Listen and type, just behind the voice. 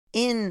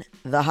in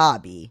the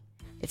hobby,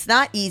 it's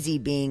not easy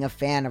being a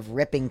fan of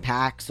ripping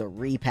packs or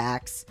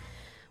repacks.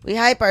 We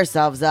hype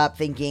ourselves up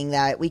thinking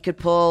that we could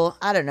pull,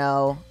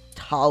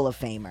 Hall of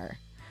Famer.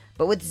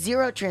 But with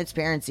zero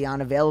transparency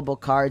on available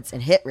cards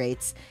and hit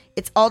rates,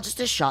 it's all just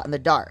a shot in the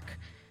dark.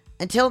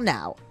 Until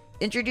now,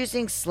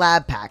 introducing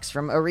slab packs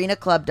from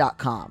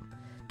arenaclub.com.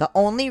 The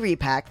only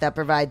repack that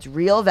provides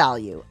real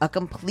value, a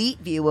complete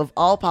view of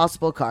all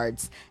possible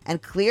cards,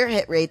 and clear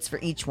hit rates for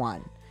each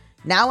one.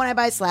 Now when I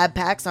buy slab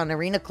packs on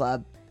Arena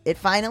Club, it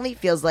finally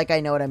feels like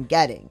I know what I'm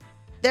getting.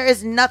 There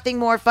is nothing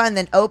more fun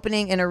than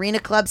opening an Arena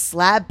Club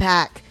slab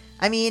pack.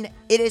 I mean,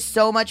 it is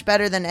so much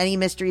better than any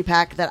mystery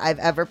pack that I've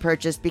ever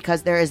purchased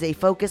because there is a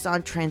focus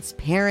on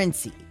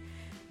transparency.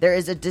 There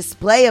is a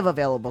display of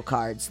available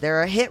cards.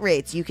 There are hit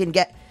rates you can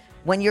get.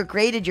 When you're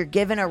graded, you're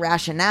given a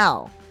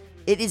rationale.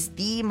 It is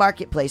the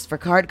marketplace for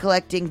card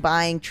collecting,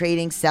 buying,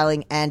 trading,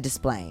 selling, and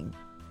displaying.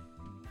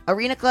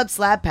 Arena Club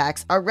slab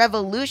packs are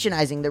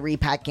revolutionizing the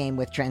repack game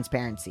with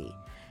transparency.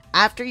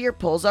 After your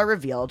pulls are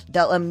revealed,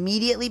 they'll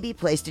immediately be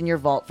placed in your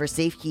vault for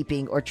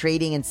safekeeping or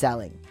trading and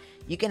selling.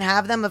 You can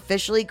have them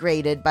officially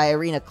graded by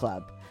Arena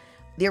Club.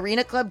 The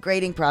Arena Club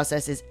grading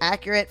process is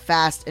accurate,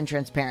 fast, and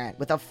transparent,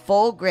 with a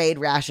full grade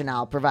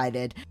rationale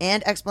provided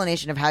and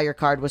explanation of how your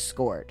card was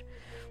scored.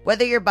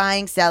 Whether you're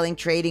buying, selling,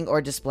 trading, or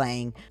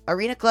displaying,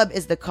 Arena Club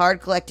is the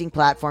card collecting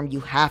platform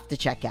you have to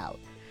check out.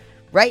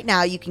 Right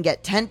now, you can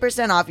get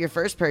 10% off your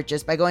first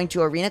purchase by going to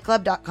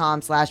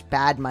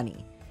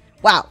arenaclub.com/badmoney.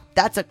 Wow,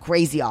 that's a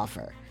crazy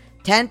offer.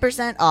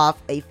 10%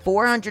 off a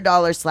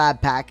 $400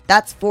 slab pack,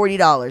 that's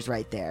 $40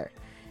 right there.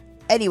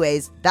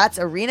 Anyways, that's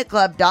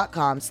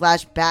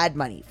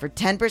arenaclub.com/badmoney for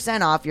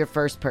 10% off your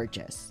first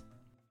purchase.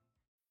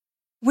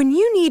 When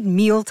you need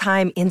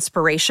mealtime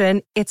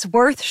inspiration, it's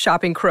worth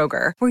shopping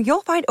Kroger, where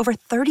you'll find over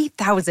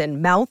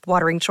 30,000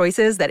 mouth-watering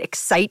choices that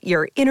excite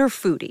your inner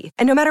foodie.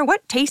 And no matter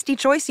what tasty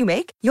choice you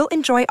make, you'll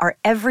enjoy our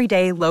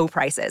everyday low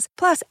prices,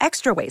 plus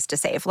extra ways to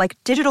save, like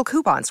digital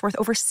coupons worth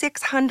over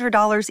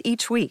 $600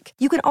 each week.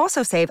 You can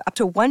also save up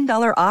to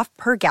 $1 off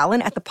per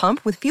gallon at the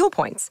pump with fuel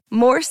points.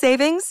 More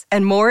savings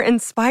and more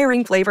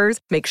inspiring flavors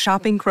make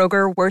shopping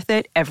Kroger worth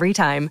it every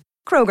time.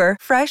 Kroger,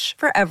 fresh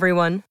for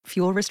everyone.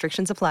 Fuel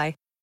restrictions apply.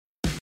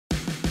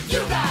 You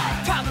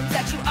got problems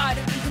that you ought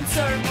to be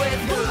concerned with.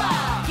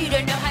 Moolah! You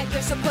don't know how you're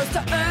supposed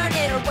to earn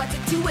it, or what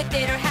to do with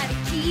it, or how to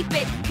keep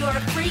it. You're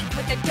a freak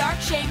with a dark,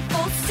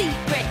 shameful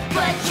secret.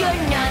 But you're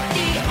not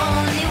the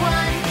only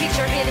one. Get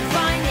your hidden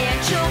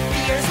financial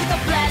fears with a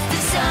blast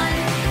of sun.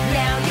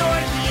 Now your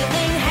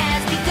healing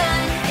has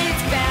begun.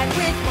 It's Bad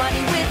with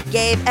Money with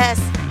Gabe S.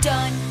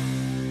 Dunn.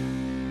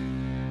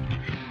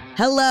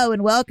 Hello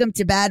and welcome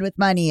to Bad with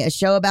Money, a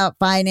show about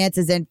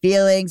finances and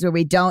feelings where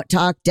we don't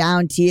talk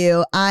down to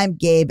you. I'm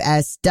Gabe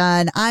S.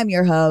 Dunn. I'm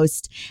your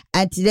host.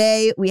 And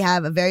today we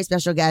have a very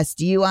special guest.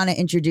 Do you want to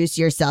introduce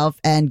yourself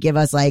and give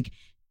us like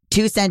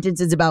 2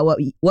 sentences about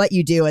what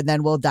you do, and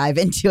then we'll dive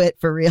into it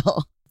for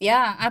real?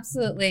 Yeah,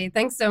 absolutely.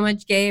 Thanks so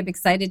much, Gabe.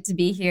 Excited to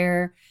be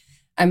here.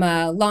 I'm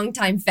a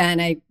longtime fan.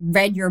 I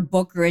read your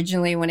book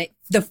originally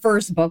the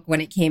first book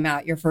when it came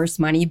out, your first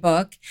money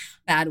book,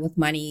 Bad with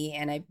Money,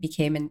 and I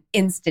became an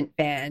instant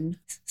fan.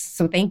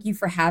 So thank you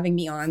for having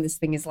me on. This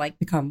thing is like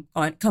come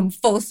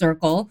full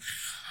circle.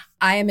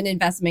 I am an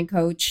investment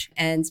coach,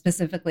 and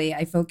specifically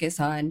I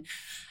focus on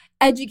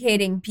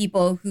educating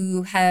people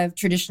who have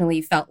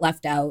traditionally felt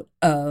left out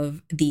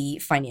of the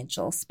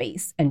financial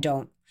space and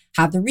don't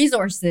have the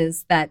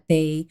resources that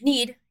they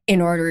need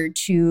in order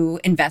to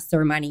invest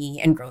their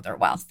money and grow their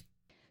wealth.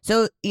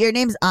 So your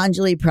name's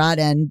Anjali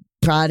Pradhan,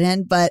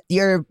 but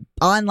your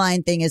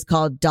online thing is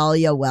called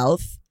Dahlia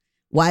Wealth.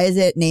 Why is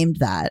it named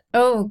that?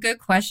 Oh, good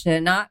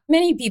question. Not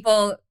many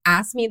people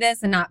ask me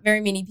this, and not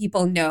very many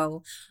people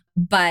know.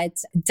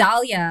 But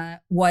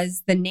Dahlia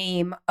was the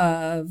name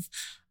of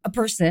a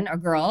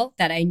girl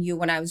that I knew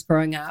when I was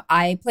growing up.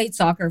 I played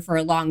soccer for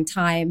a long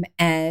time,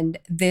 and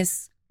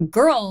this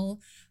girl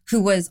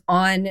who was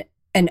on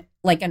an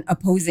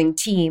opposing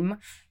team,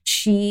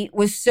 she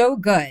was so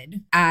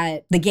good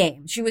at the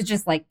game. She was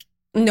just like,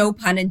 no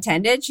pun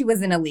intended, she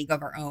was in a league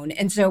of her own.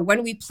 And so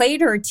when we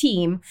played her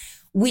team,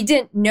 we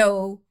didn't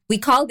know, we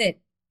called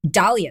it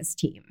Dahlia's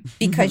team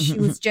because she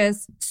was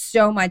just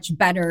so much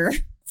better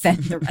than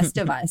the rest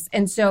of us.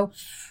 And so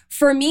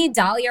for me,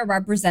 Dahlia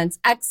represents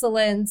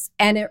excellence,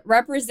 and it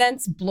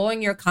represents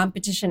blowing your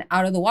competition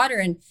out of the water.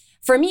 And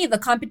for me, the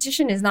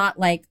competition is not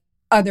like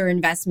other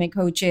investment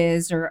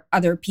coaches or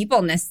other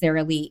people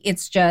necessarily.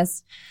 It's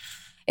the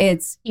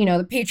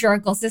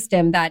patriarchal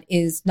system that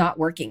is not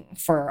working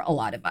for a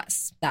lot of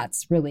us.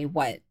 That's really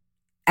what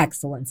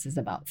excellence is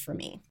about for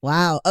me.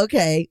 Wow.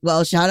 Okay.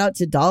 Well, shout out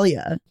to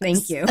Dahlia.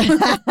 Thank you.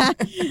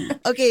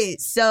 Okay.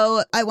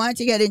 So I wanted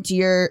to get into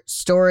your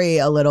story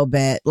a little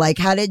bit. Like,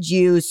 how did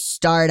you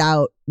start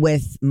out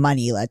with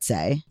money, let's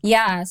say?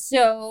 Yeah.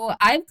 So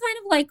I've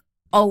kind of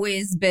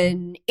always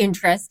been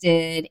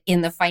interested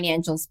in the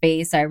financial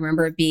space. I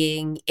remember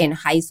being in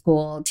high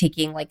school,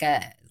 taking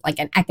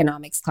an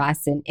economics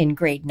class in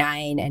grade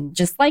 9, and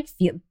just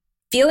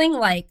feeling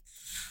like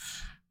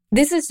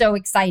this is so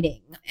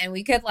exciting. And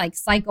we could like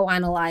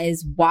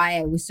psychoanalyze why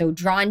I was so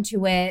drawn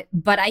to it.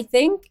 But I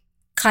think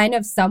kind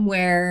of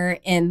somewhere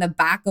in the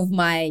back of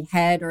my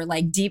head or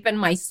like deep in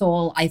my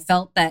soul, I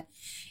felt that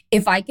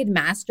if I could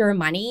master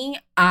money,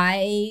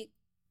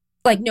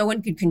 no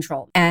one could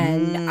control me,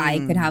 and I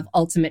could have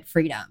ultimate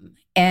freedom.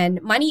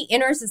 And money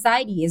in our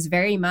society is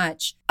very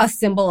much a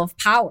symbol of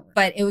power.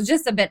 But it was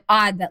just a bit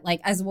odd that like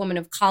as a woman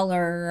of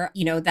color,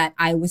 that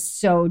I was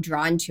so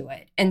drawn to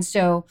it. And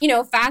so,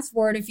 fast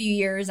forward a few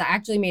years, I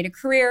actually made a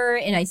career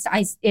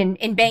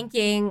in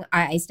banking.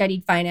 I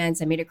studied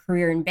finance. I made a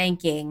career in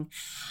banking.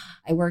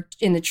 I worked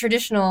in the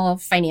traditional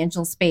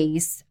financial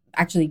space.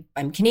 Actually,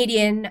 I'm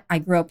Canadian. I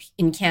grew up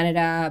in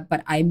Canada,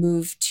 but I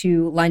moved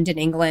to London,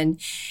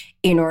 England,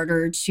 in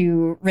order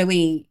to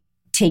really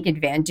take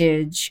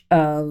advantage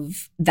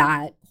of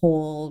that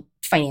whole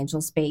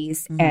financial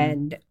space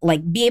and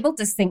like be able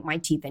to sink my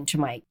teeth into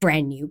my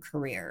brand new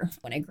career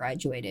when I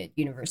graduated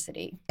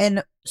university.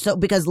 And so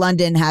because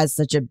London has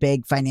such a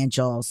big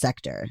financial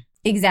sector.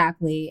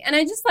 Exactly. And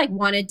I just like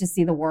wanted to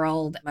see the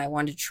world. I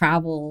wanted to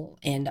travel,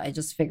 and I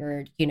just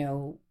figured,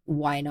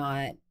 why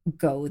not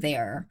go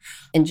there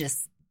and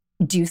just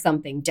do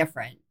something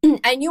different.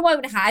 I knew I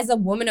would, as a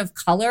woman of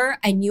color,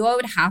 I knew I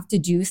would have to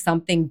do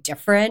something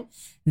different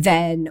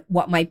than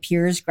what my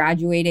peers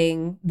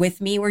graduating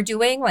with me were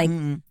doing. Like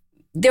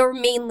there were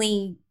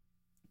mainly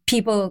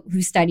people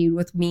who studied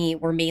with me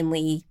were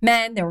mainly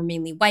men. They were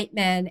mainly white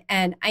men.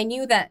 And I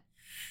knew that,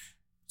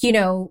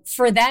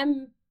 for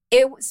them,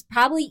 it was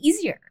probably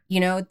easier.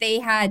 They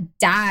had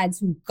dads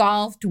who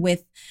golfed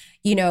with,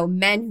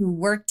 men who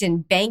worked in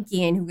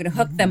banking and who could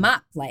hook them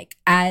up. Like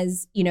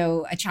as,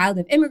 a child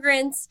of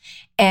immigrants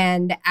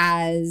and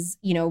as,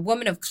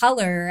 woman of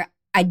color,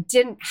 I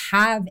didn't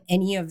have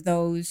any of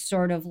those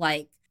sort of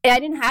like, I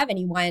didn't have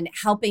anyone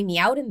helping me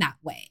out in that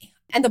way.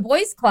 And the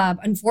boys club,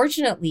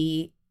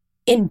 unfortunately,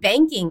 in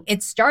banking,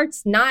 it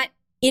starts not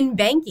in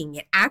banking.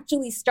 It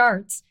actually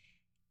starts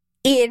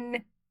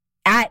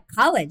at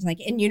college, like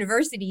in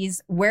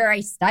universities where I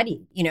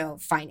studied,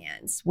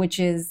 finance, which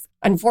is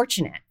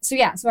unfortunate. So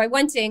I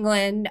went to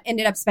England,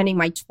 ended up spending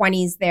my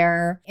 20s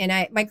there,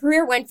 and my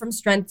career went from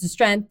strength to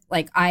strength.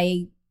 Like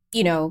I,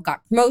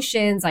 got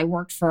promotions. I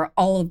worked for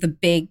all of the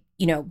big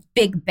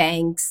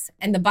banks.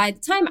 And by the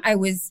time I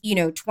was,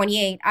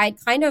 28,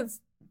 I'd kind of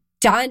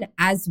done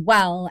as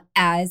well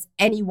as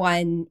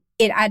anyone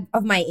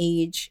of my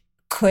age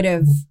could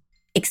have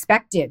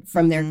expected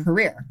from their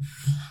career.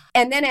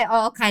 And then it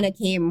all kind of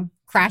came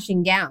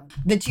crashing down.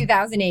 The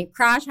 2008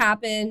 crash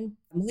happened.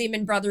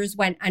 Lehman Brothers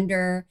went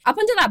under. Up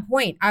until that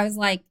point, I was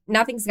like,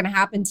 nothing's going to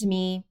happen to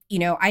me.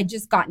 I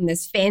just gotten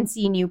this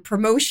fancy new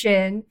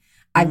promotion.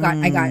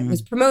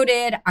 Was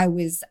promoted. I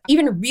was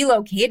even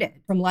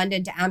relocated from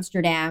London to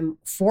Amsterdam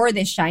for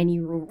this shiny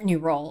new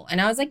role.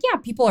 And I was like, yeah,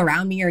 people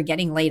around me are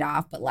getting laid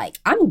off, but like,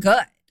 I'm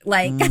good.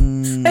 Like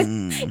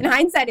in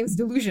hindsight, it was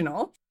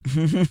delusional.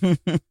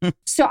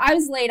 So I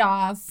was laid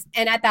off.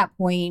 And at that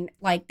point,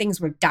 like things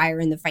were dire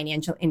in the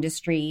financial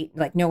industry.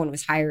 Like no one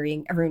was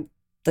hiring.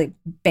 The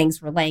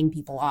banks were laying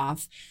people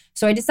off.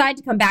 So I decided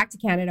to come back to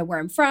Canada, where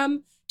I'm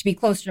from, to be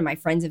closer to my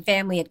friends and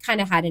family. I'd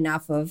kind of had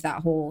enough of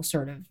that whole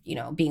sort of,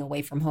 being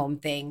away from home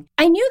thing.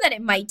 I knew that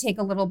it might take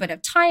a little bit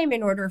of time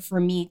in order for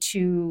me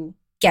to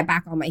get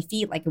back on my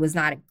feet. Like it was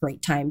not a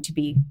great time to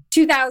be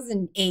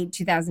 2008,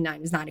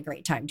 2009 was not a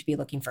great time to be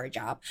looking for a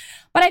job.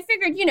 But I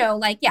figured,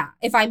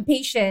 if I'm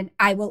patient,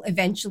 I will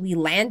eventually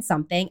land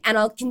something and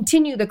I'll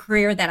continue the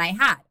career that I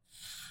had.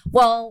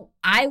 Well,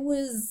 I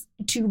was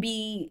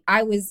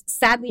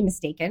sadly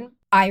mistaken.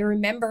 I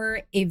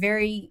remember a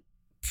very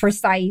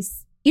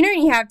precise,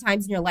 you have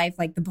times in your life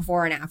like the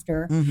before and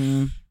after.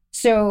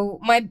 So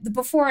the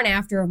before and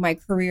after of my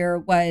career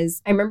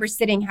was, I remember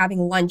having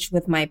lunch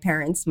with my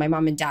parents, my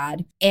mom and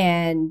dad.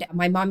 And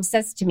my mom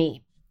says to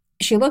me,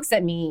 she looks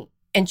at me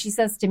and she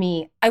says to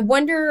me, I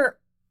wonder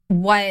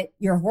what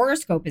your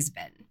horoscope has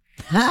been.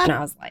 And I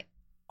was like,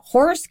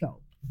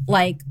 horoscope?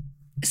 Like,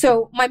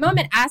 so my mom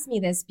had asked me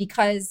this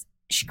because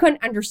she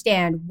couldn't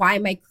understand why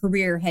my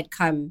career had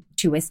come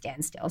to a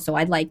standstill. So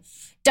I'd like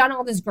done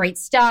all this great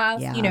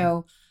stuff,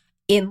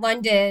 in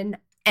London.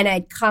 And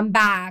I'd come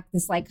back,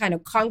 this like kind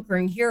of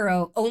conquering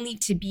hero, only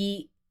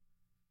to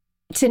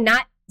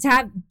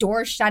have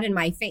doors shut in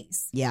my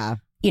face. Yeah.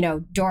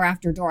 Door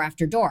after door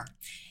after door.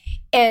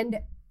 And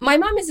my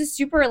mom is a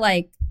super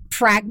like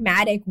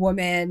pragmatic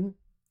woman.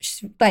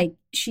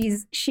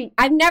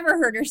 I've never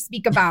heard her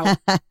speak about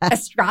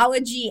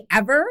astrology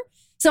ever.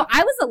 So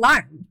I was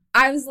alarmed.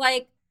 I was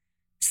like,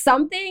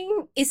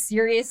 something is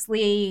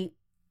seriously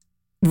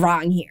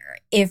wrong here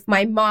if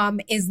my mom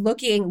is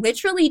looking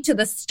literally to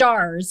the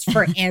stars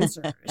for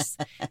answers.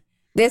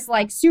 This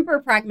like super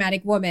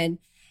pragmatic woman.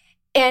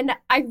 And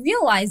I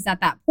realized at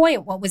that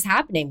point what was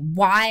happening,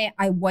 why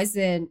I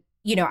wasn't,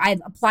 I'd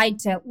applied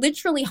to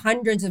literally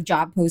hundreds of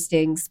job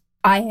postings.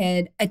 I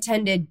had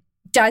attended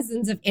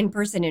dozens of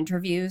in-person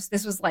interviews.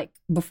 This was like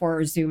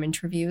before Zoom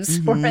interviews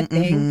were a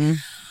thing.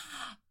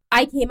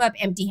 I came up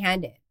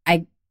empty-handed.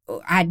 I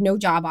I had no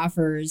job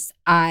offers,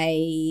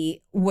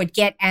 I would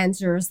get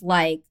answers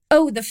like,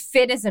 oh, the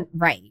fit isn't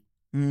right.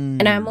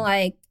 And I'm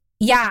like,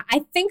 yeah, I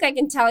think I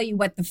can tell you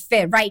what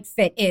the right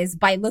fit is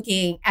by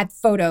looking at the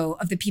photo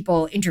of the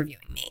people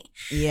interviewing me.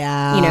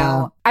 Yeah. You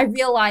know, I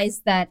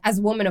realized that as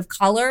a woman of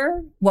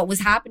color, what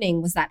was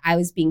happening was that I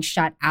was being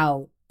shut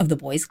out of the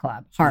boys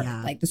club,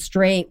 like the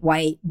straight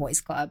white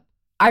boys club.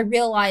 I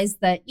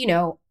realized that, you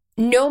know,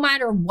 no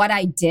matter what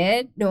I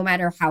did, no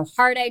matter how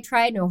hard I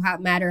tried, no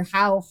matter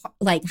how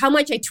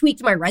much I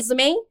tweaked my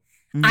resume,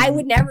 I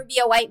would never be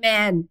a white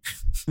man,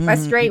 a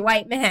straight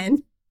white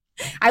man.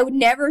 I would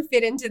never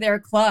fit into their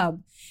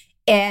club,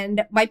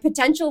 and my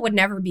potential would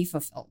never be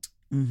fulfilled.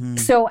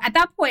 So at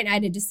that point, I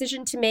had a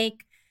decision to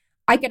make.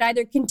 I could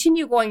either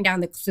continue going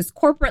down this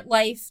corporate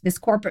life, this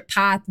corporate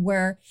path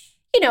where,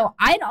 you know,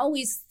 I'd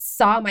always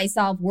saw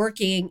myself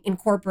working in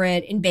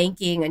corporate, in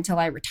banking until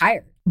I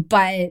retired.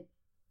 But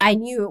I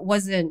knew it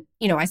wasn't,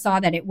 you know, I saw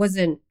that it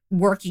wasn't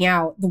working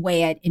out the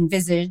way I'd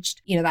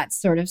envisaged, you know, that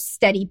sort of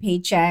steady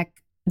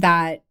paycheck,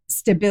 that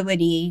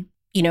stability.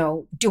 You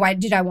know,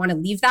 did I want to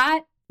leave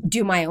that,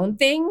 do my own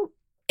thing,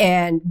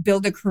 and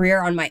build a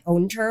career on my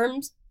own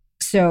terms?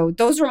 So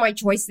those were my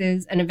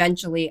choices. And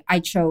eventually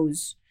I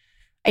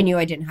knew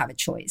I didn't have a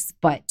choice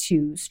but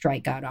to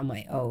strike out on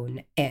my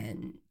own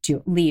and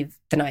to leave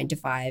the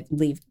 9-to-5,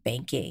 leave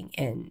banking,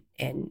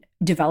 and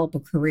develop a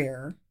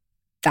career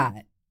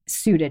that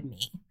suited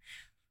me.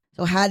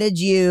 So how do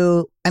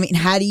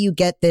you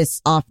get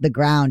this off the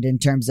ground in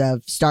terms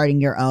of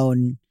starting your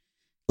own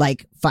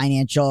like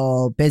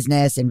financial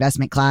business,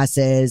 investment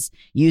classes,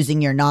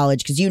 using your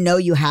knowledge? Because you know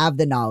you have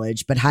the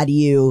knowledge, but how do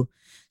you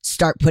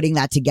start putting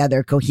that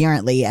together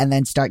coherently and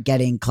then start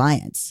getting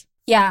clients?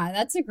 Yeah,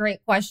 that's a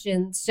great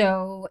question.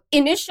 So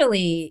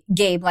initially,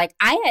 Gabe, like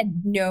I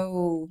had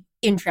no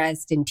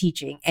interest in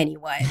teaching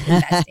anyone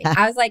investing.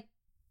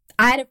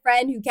 I had a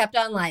friend who kept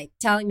on like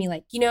telling me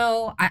like, you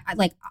know,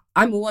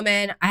 I'm a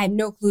woman. I have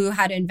no clue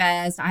how to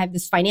invest. I have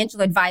this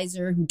financial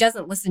advisor who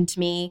doesn't listen to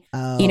me.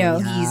 Oh, you know,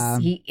 yeah.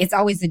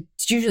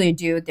 it's usually a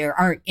dude. There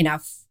aren't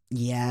enough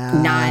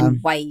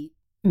non-white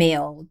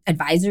male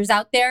advisors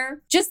out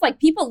there. Just like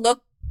people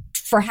look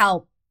for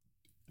help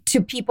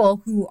to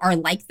people who are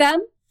like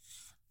them.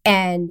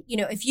 And, you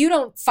know, if you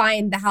don't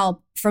find the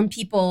help from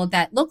people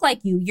that look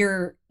like you,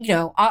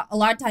 a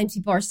lot of times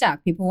people are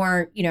stuck. People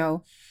aren't,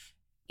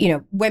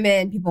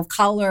 women, people of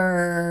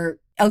color,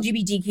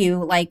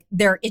 LGBTQ, like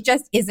it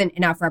just isn't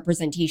enough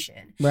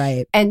representation.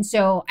 Right. And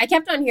so I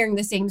kept on hearing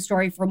the same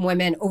story from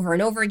women over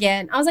and over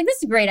again. I was like, this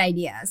is a great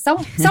idea.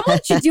 Someone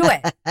should do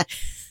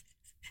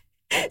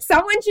it.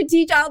 Someone should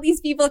teach all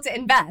these people to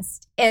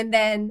invest. And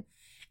then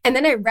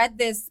I read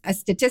a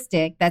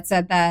statistic that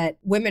said that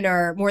women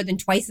are more than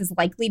twice as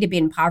likely to be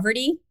in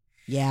poverty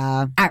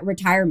at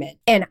retirement.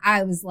 And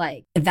I was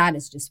like, that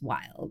is just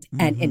wild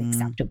and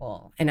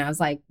unacceptable. And I was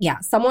like, yeah,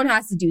 someone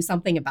has to do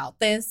something about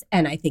this.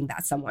 And I think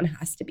that someone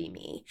has to be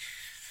me.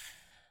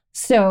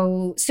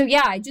 So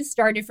yeah, I just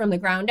started from the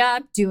ground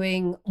up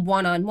doing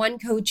one-on-one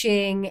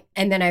coaching.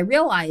 And then I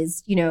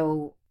realized,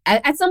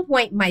 at some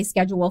point my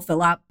schedule will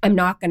fill up. I'm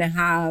not going to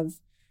have,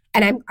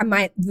 and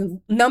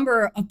the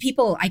number of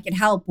people I could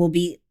help will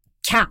be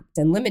capped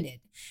and limited.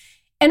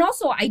 And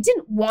also, I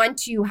didn't want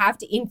to have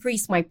to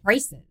increase my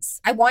prices.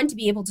 I wanted to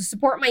be able to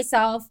support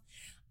myself.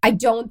 I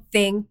don't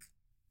think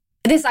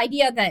this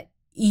idea that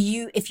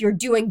if you're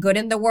doing good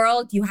in the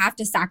world, you have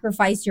to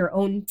sacrifice your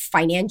own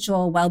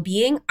financial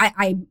well-being.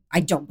 I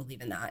don't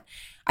believe in that.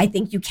 I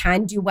think you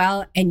can do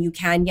well and you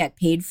can get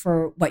paid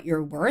for what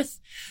you're worth.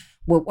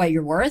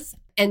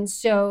 And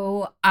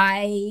so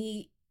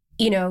I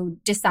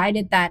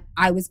decided that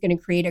I was going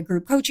to create a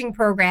group coaching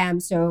program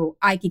so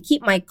I could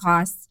keep my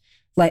costs,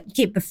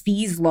 keep the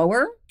fees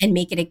lower and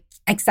make it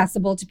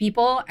accessible to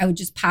people. I would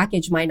just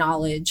package my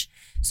knowledge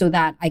so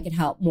that I could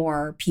help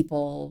more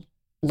people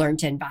learn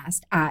to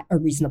invest at a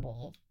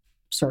reasonable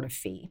sort of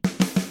fee.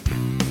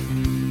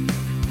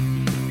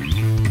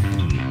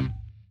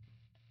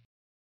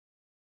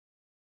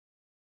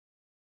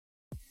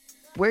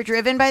 We're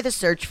driven by the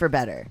search for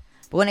better.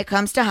 But when it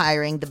comes to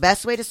hiring, the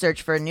best way to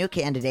search for a new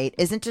candidate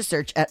isn't to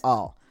search at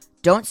all.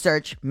 Don't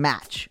search,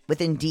 match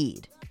with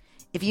Indeed.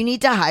 If you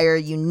need to hire,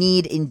 you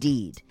need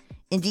Indeed.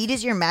 Indeed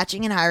is your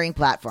matching and hiring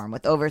platform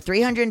with over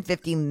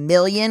 350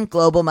 million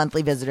global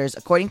monthly visitors,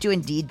 according to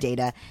Indeed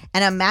data,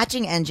 and a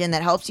matching engine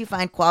that helps you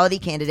find quality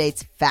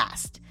candidates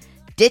fast.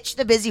 Ditch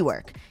the busy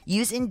work.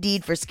 Use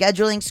Indeed for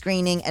scheduling,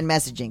 screening, and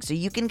messaging so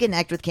you can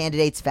connect with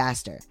candidates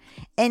faster.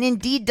 And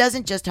Indeed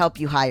doesn't just help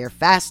you hire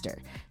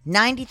faster.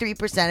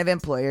 93% of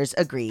employers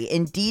agree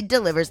Indeed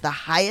delivers the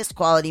highest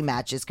quality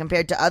matches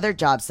compared to other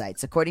job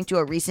sites, according to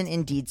a recent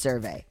Indeed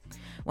survey.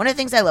 One of the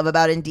things I love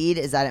about Indeed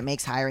is that it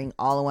makes hiring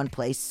all in one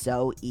place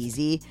so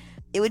easy.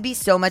 It would be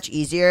so much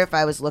easier if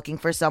I was looking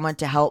for someone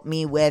to help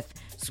me with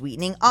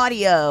sweetening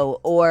audio,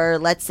 or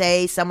let's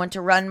say someone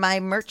to run my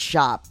merch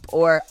shop,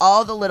 or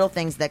all the little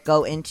things that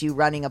go into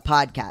running a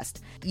podcast.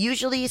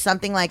 Usually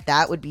something like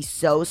that would be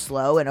so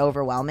slow and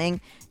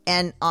overwhelming.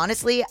 And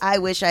honestly, I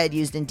wish I had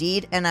used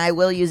Indeed, and I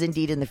will use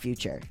Indeed in the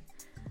future.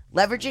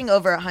 Leveraging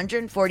over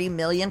 140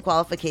 million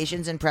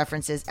qualifications and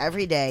preferences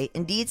every day,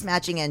 Indeed's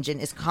matching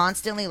engine is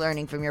constantly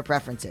learning from your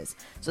preferences.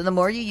 So the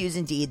more you use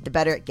Indeed, the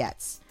better it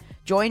gets.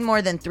 Join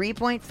more than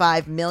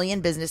 3.5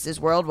 million businesses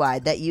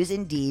worldwide that use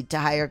Indeed to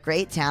hire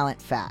great talent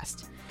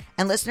fast.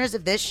 And listeners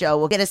of this show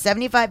will get a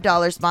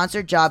 $75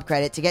 sponsored job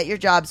credit to get your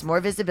jobs more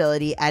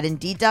visibility at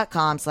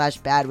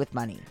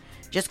Indeed.com/badwithmoney.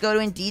 Just go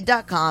to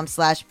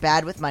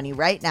Indeed.com/badwithmoney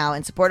right now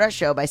and support our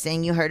show by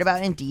saying you heard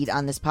about Indeed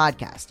on this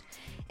podcast.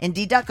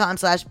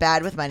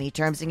 Indeed.com/badwithmoney.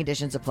 Terms and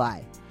conditions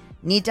apply.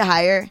 Need to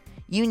hire?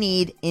 You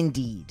need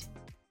Indeed.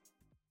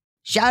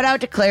 Shout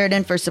out to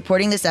Claritin for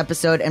supporting this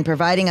episode and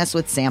providing us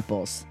with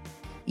samples.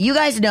 You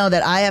guys know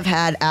that I have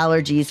had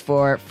allergies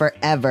for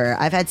forever.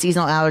 I've had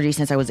seasonal allergies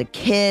since I was a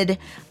kid.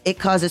 It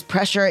causes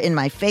pressure in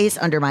my face,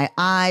 under my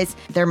eyes.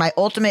 They're my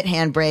ultimate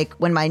handbrake.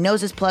 When my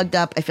nose is plugged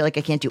up, I feel like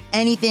I can't do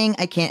anything.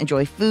 I can't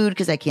enjoy food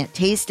because I can't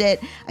taste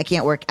it. I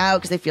can't work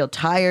out because I feel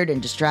tired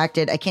and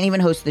distracted. I can't even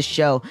host the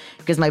show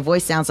because my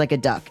voice sounds like a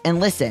duck. And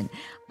listen,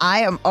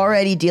 I am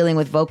already dealing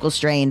with vocal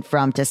strain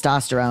from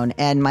testosterone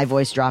and my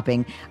voice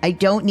dropping. I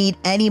don't need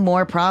any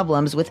more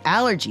problems with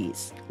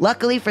allergies.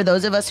 Luckily, for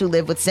those of us who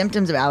live with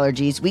symptoms of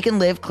allergies, we can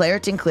live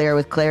Claritin Clear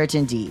with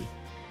Claritin D.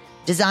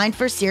 Designed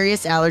for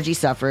serious allergy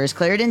sufferers,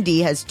 Claritin D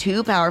has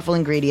 2 powerful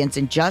ingredients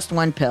in just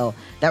one pill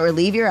that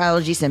relieve your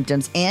allergy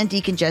symptoms and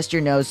decongest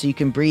your nose so you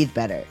can breathe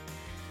better.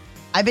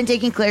 I've been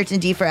taking Claritin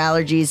D for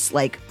allergies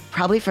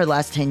probably for the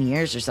last 10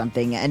 years or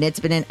something, and it's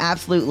been an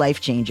absolute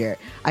life changer.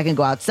 I can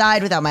go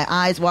outside without my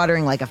eyes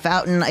watering like a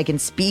fountain. I can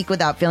speak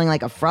without feeling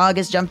like a frog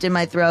has jumped in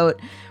my throat.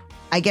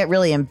 I get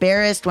really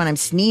embarrassed when I'm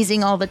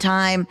sneezing all the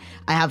time.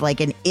 I have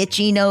an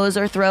itchy nose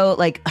or throat.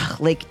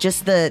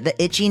 Just the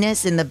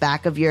itchiness in the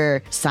back of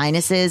your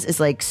sinuses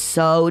is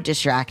so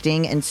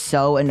distracting and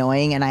so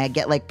annoying. And I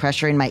get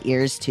pressure in my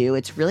ears too.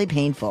 It's really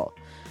painful.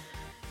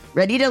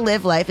 Ready to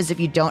live life as if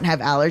you don't have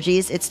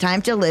allergies? It's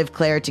time to live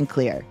Claritin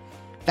Clear.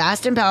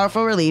 Fast and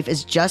powerful relief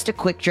is just a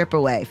quick trip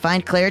away.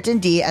 Find Claritin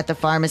D at the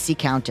pharmacy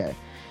counter.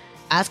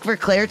 Ask for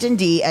Claritin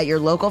D at your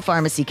local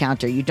pharmacy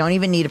counter. You don't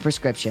even need a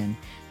prescription.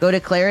 Go to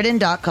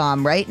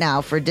Claritin.com right now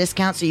for a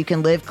discount so you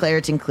can live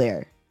Claritin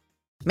Clear.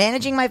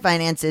 Managing my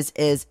finances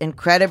is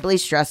incredibly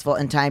stressful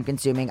and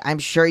time-consuming. I'm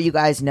sure you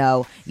guys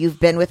know. You've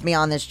been with me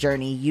on this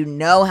journey. You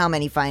know how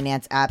many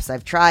finance apps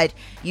I've tried.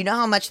 You know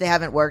how much they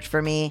haven't worked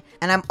for me.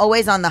 And I'm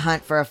always on the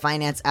hunt for a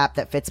finance app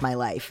that fits my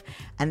life.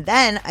 And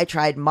then I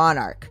tried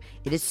Monarch.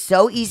 It is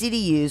so easy to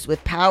use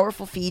with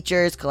powerful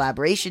features,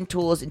 collaboration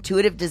tools,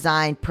 intuitive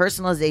design,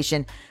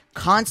 personalization,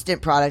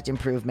 constant product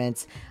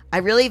improvements. I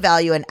really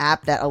value an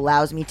app that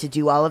allows me to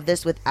do all of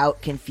this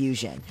without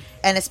confusion.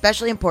 And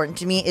especially important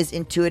to me is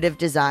intuitive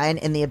design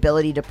and the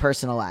ability to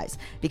personalize,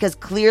 because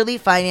clearly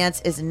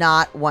finance is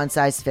not one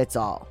size fits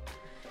all.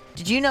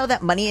 Did you know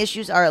that money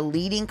issues are a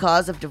leading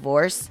cause of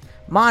divorce?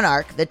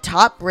 Monarch, the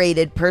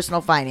top-rated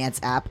personal finance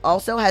app,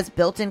 also has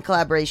built-in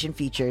collaboration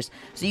features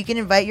so you can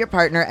invite your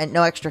partner at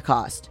no extra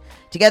cost.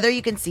 Together,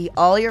 you can see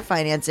all your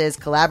finances,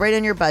 collaborate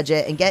on your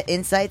budget, and get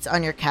insights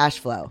on your cash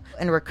flow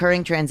and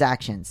recurring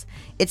transactions.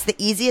 It's the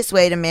easiest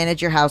way to manage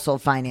your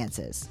household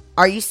finances.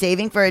 Are you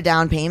saving for a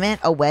down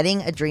payment, a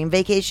wedding, a dream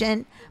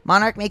vacation?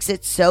 Monarch makes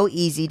it so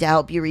easy to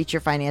help you reach your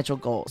financial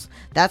goals.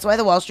 That's why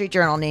the Wall Street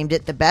Journal named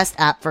it the best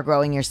app for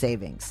growing your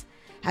savings.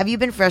 Have you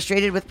been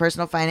frustrated with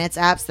personal finance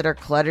apps that are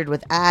cluttered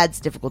with ads,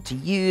 difficult to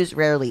use,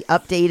 rarely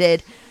updated?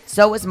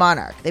 So was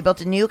Monarch. They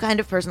built a new kind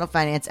of personal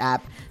finance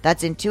app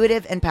that's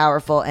intuitive and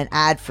powerful and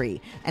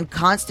ad-free and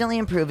constantly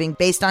improving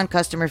based on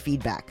customer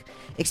feedback.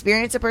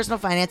 Experience a personal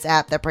finance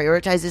app that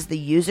prioritizes the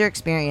user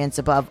experience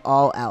above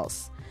all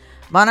else.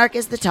 Monarch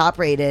is the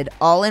top-rated,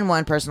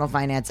 all-in-one personal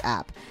finance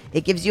app.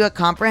 It gives you a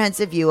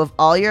comprehensive view of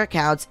all your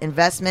accounts,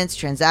 investments,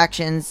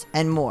 transactions,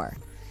 and more.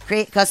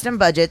 Create custom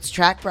budgets,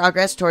 track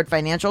progress toward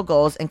financial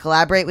goals, and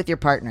collaborate with your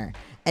partner.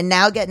 And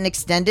now get an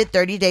extended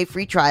 30-day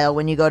free trial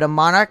when you go to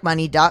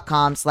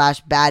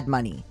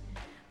monarchmoney.com/badmoney.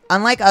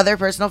 Unlike other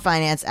personal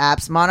finance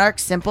apps,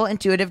 Monarch's simple,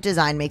 intuitive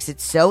design makes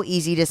it so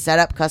easy to set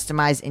up,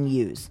 customize, and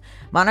use.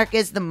 Monarch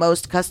is the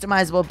most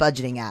customizable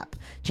budgeting app.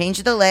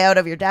 Change the layout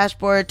of your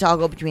dashboard,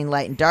 toggle between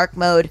light and dark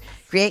mode,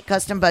 create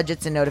custom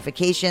budgets and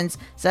notifications,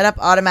 set up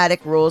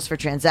automatic rules for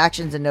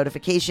transactions and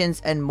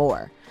notifications, and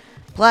more.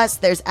 Plus,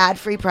 there's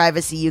ad-free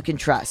privacy you can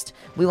trust.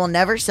 We will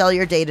never sell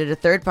your data to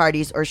third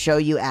parties or show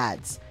you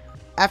ads.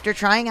 After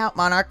trying out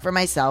Monarch for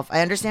myself,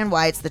 I understand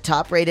why it's the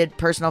top-rated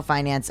personal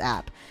finance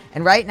app.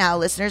 And right now,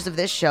 listeners of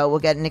this show will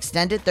get an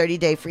extended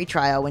 30-day free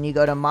trial when you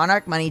go to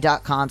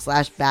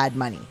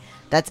monarchmoney.com/badmoney.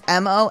 That's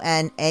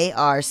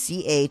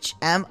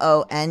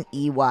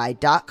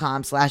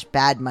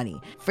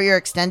monarchmoney.com/badmoney for your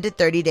extended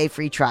 30-day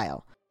free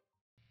trial.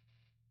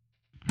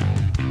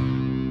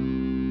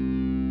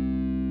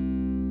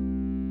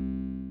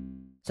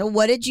 So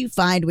what did you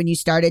find when you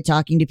started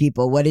talking to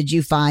people? What did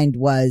you find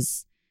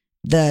was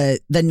the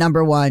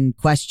number one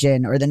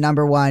question or the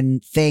number one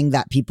thing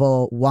that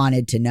people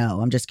wanted to know?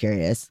 I'm just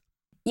curious.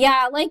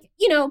 Yeah,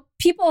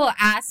 people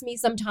ask me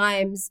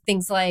sometimes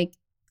things like,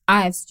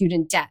 I have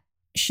student debt.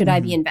 Should I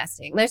be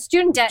investing? Their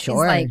student debt is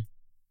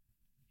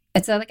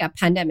it's like a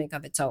pandemic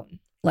of its own.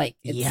 Like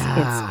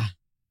Yeah. it's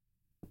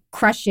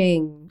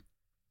crushing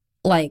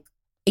like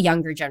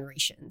younger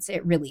generations.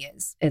 It really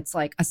is. It's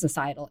like a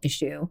societal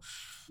issue.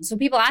 So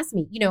people ask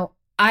me,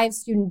 I have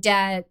student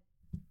debt.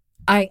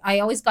 I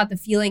always got the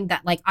feeling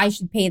that like I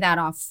should pay that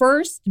off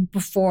first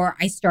before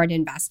I start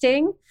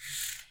investing.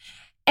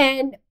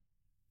 And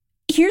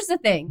here's the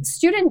thing.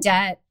 Student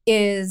debt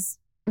is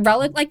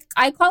relative, like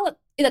I call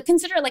it,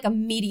 consider it like a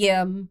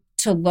medium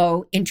to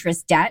low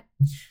interest debt.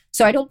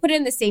 So I don't put it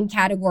in the same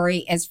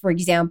category as, for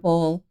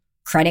example,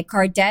 credit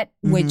card debt,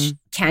 which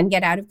can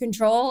get out of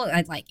control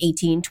at like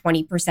 18,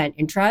 20%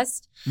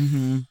 interest.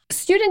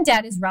 Student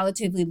debt is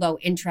relatively low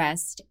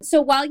interest.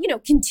 So while,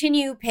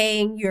 continue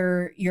paying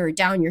your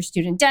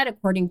student debt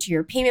according to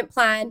your payment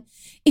plan,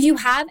 if you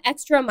have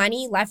extra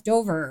money left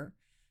over,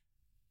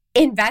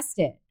 invest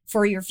it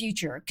for your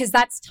future, because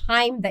that's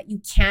time that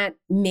you can't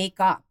make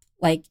up.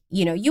 Like,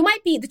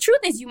 the truth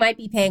is you might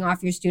be paying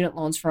off your student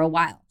loans for a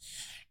while,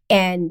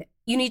 and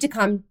you need to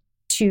come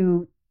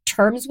to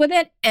terms with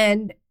it.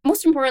 And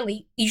most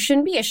importantly, you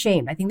shouldn't be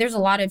ashamed. I think there's a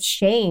lot of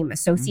shame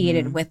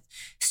associated with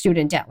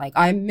student debt. Like,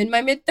 I'm in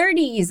my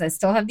mid-30s. I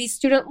still have these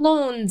student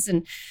loans.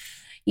 And,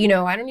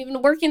 I don't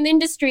even work in the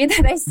industry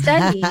that I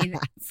studied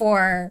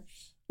for.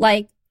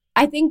 Like,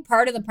 I think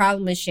part of the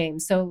problem is shame.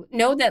 So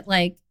know that,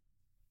 like,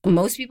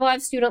 most people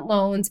have student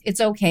loans.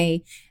 It's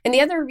okay. And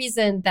the other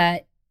reason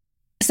that,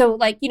 so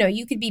like,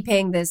 you could be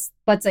paying this,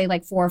 let's say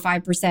like 4 or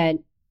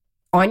 5%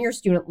 on your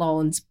student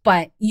loans,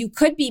 but you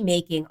could be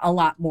making a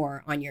lot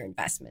more on your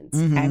investments.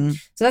 Okay?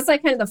 So that's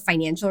like kind of the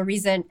financial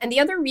reason. And the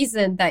other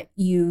reason that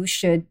you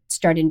should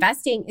start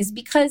investing is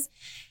because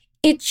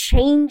it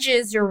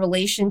changes your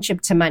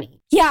relationship to money.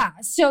 Yeah.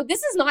 So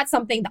this is not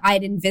something that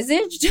I'd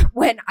envisaged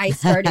when I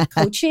started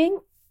coaching,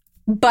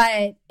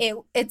 but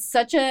it's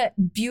such a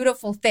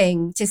beautiful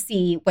thing to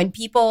see when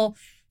people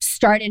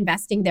start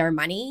investing their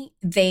money.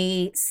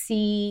 They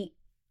see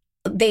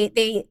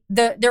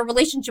their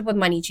relationship with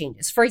money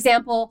changes. For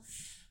example,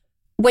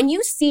 when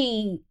you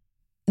see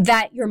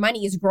that your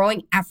money is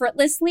growing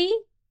effortlessly,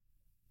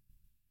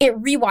 it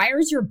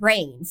rewires your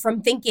brain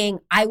from thinking,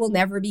 I will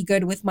never be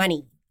good with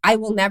money. I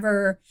will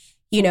never,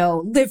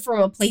 live from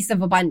a place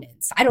of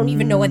abundance. I don't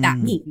even know what that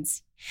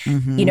means.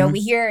 We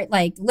hear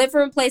like live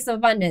from a place of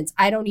abundance.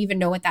 I don't even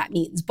know what that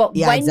means. But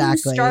when you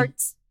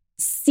start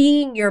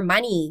seeing your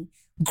money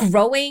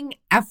growing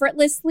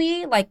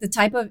effortlessly, like the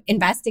type of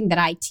investing that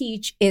I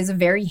teach is a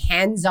very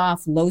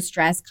hands-off,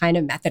 low-stress kind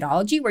of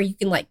methodology where you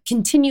can like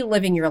continue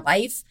living your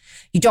life.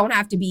 You don't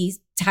have to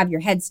have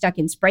your head stuck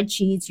in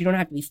spreadsheets. You don't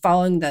have to be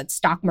following the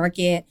stock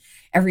market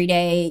every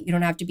day. You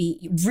don't have to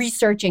be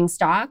researching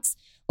stocks.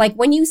 Like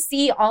when you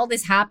see all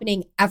this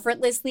happening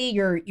effortlessly,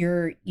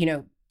 your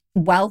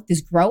wealth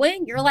is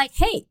growing. You're like,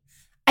 hey,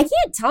 I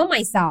can't tell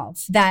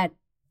myself that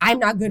I'm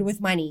not good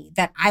with money,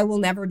 that I will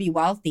never be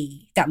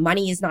wealthy, that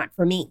money is not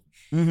for me.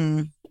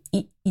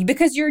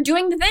 Because you're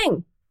doing the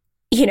thing.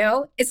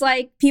 It's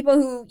like people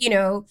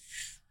who,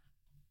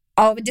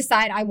 all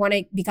decide I want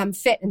to become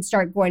fit and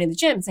start going to the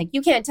gym. It's like,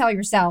 you can't tell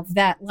yourself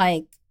that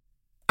like,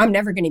 I'm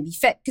never going to be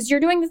fit because you're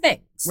doing the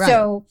thing. Right.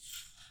 So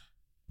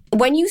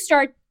when you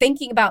start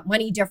thinking about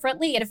money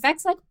differently, it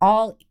affects like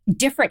all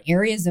different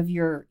areas of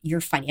your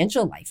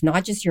financial life,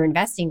 not just your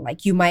investing.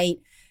 Like you might,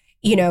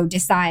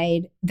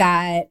 decide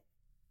that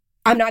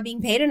I'm not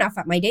being paid enough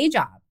at my day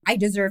job. I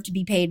deserve to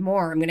be paid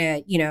more. I'm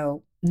going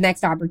to,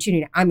 next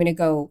opportunity, I'm going to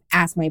go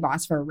ask my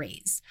boss for a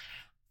raise.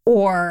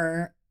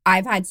 Or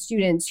I've had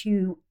students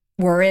who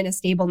were in a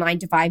stable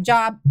 9-to-5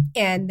 job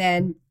and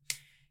then,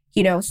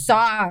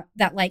 saw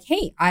that like,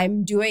 hey,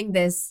 I'm doing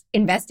this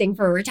investing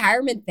for a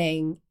retirement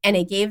thing. And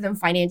it gave them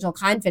financial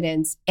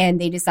confidence. And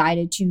they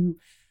decided to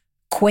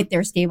quit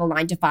their stable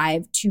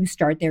 9-to-5 to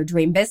start their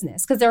dream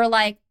business. Because they were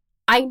like,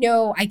 I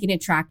know I can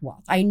attract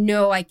wealth. I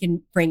know I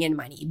can bring in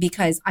money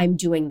because I'm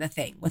doing the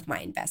thing with my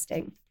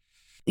investing.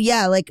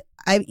 Yeah, like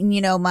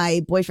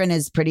my boyfriend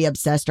is pretty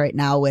obsessed right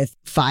now with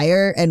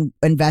FIRE and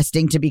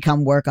investing to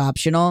become work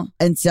optional.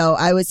 And so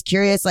I was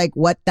curious, like,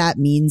 what that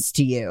means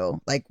to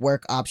you, like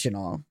work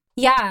optional.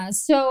 Yeah,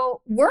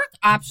 so work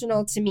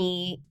optional to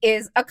me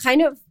is a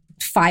kind of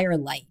FIRE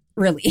light,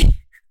 really.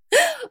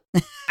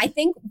 I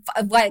think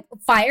what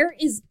FIRE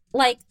is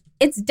like,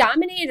 it's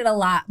dominated a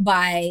lot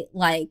by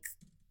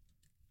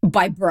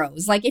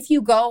bros. Like if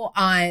you go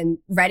on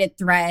Reddit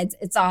threads,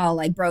 it's all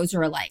like bros who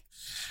are like,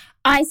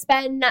 I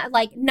spend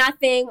like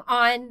nothing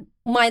on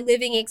my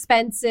living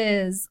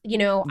expenses.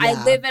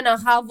 I live in a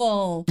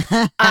hovel.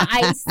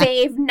 I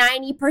save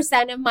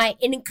 90% of my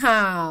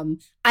income.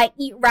 I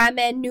eat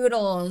ramen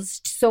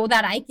noodles so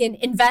that I can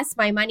invest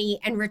my money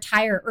and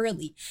retire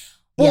early.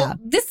 Well,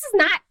 this is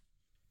not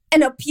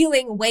an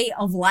appealing way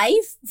of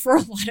life for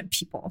a lot of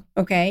people,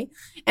 okay?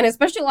 And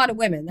especially a lot of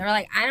women. They're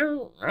like, I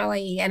don't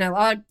really, and a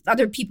lot of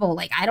other people,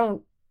 like,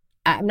 I'm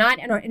not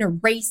in a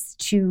race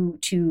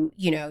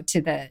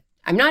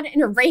I'm not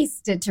in a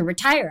race to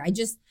retire. I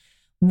just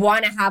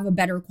want to have a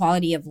better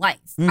quality of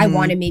life. I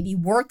want to maybe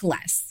work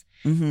less.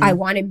 I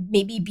want to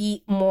maybe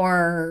be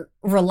more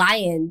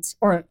reliant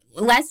or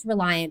less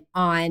reliant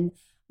on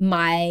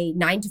my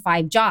 9 to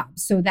 5 job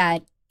so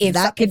that if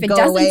could it go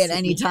doesn't away at suit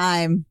any me,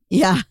 time.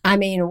 Yeah. I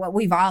mean,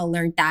 we've all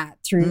learned that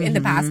through in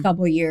the past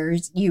couple of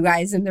years. You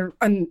guys in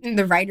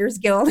the Writers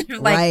Guild have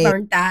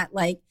learned that.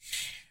 Like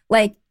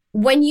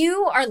when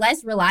you are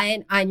less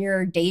reliant on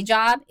your day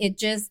job, it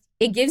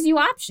gives you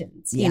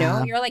options. You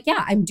know, you're like,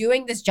 yeah, I'm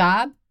doing this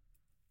job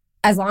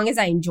as long as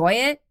I enjoy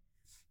it.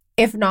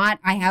 If not,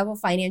 I have a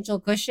financial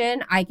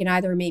cushion. I can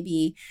either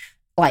maybe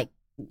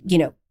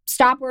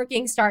stop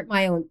working, start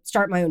my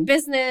own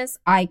business.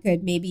 I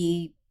could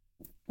maybe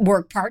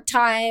work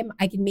part-time.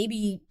 I can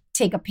maybe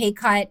take a pay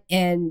cut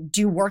and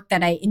do work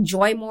that I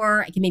enjoy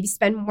more. I can maybe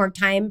spend more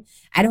time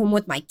at home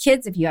with my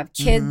kids if you have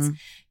kids.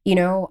 You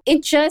know,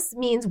 it just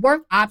means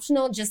work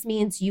optional just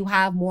means you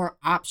have more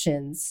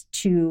options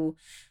to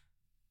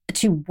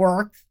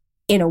work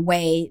in a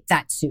way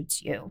that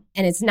suits you.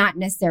 And it's not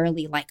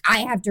necessarily like I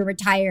have to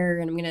retire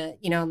and I'm going to,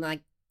 in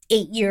like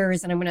 8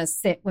 years and I'm going to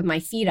sit with my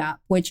feet up,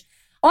 which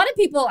a lot of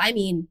people, I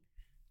mean,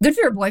 good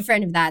for your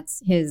boyfriend if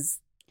that's his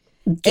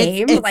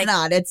game.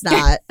 It's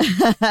not.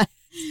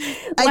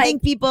 I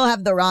think people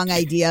have the wrong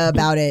idea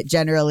about it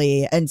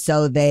generally. And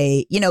so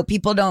they,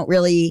 people don't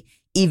really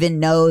even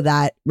know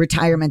that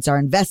retirements are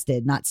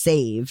invested, not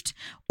saved,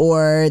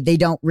 or they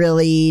don't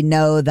really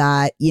know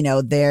that,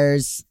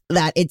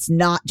 that it's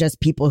not just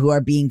people who are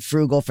being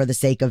frugal for the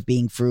sake of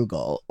being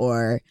frugal,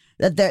 or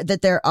that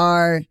there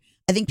are,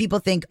 I think people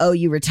think, oh,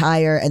 you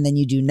retire and then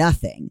you do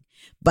nothing.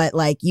 But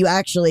you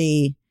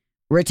actually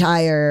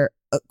retire.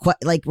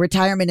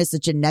 Retirement is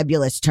such a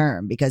nebulous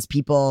term because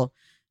people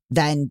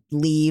then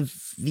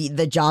leave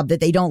the job that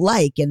they don't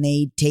like and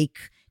they take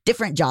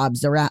different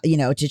jobs around,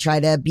 to try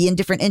to be in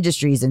different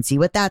industries and see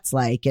what that's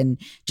like. And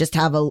just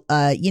have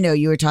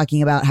you were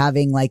talking about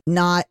having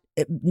not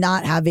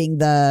having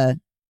the,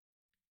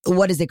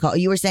 what is it called?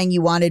 You were saying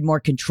you wanted more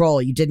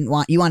control. You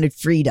wanted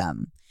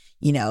freedom.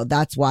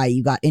 That's why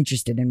you got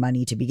interested in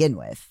money to begin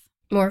with.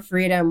 More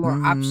freedom,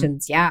 more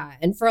options. Yeah.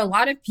 And for a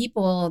lot of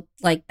people,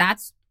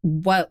 that's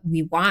what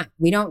we want.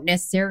 We don't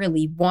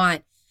necessarily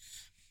want,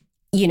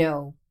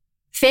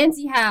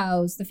 fancy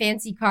house, the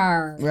fancy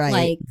car.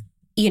 Right.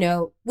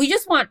 We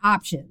just want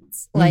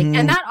options.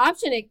 And that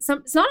option, it's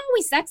not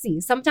always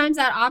sexy. Sometimes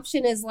that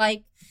option is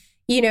I'm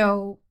in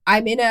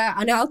an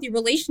unhealthy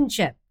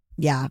relationship.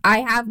 Yeah. I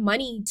have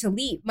money to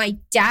leave. My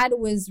dad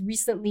was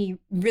recently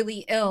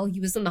really ill.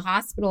 He was in the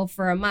hospital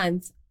for a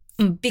month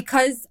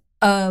because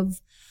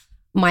of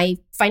my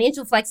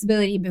financial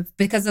flexibility,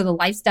 because of the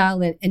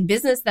lifestyle and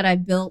business that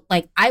I've built.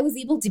 I was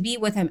able to be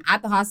with him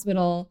at the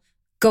hospital,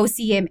 go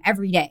see him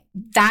every day.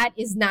 That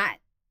is not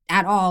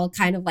at all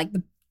kind of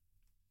the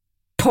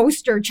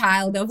poster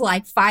child of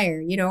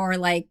fire, or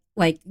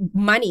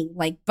money,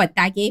 but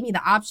that gave me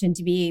the option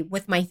to be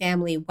with my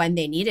family when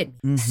they needed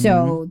me.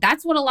 So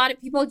that's what a lot of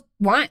people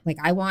want.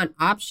 I want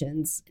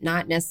options,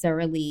 not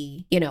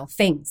necessarily,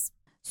 things.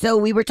 So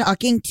we were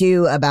talking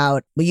too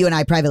about, you and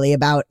I privately,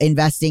 about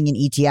investing in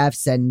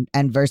ETFs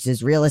and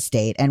versus real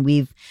estate. And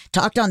we've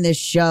talked on this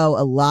show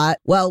a lot.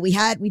 Well, we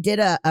did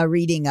a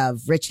reading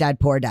of Rich Dad,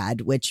 Poor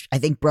Dad, which I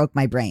think broke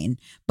my brain.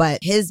 But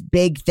his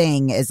big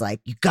thing is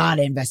you got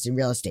to invest in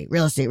real estate.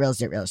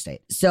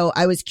 So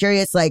I was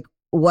curious,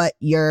 what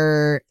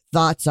your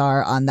thoughts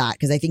are on that.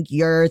 Because I think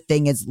your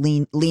thing is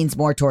leans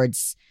more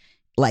towards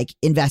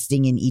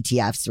investing in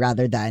ETFs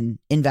rather than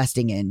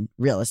investing in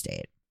real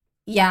estate.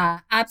 Yeah,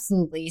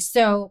 absolutely.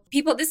 So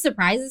this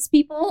surprises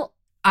people.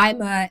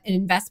 I'm an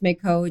investment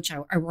coach.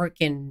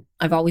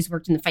 I've always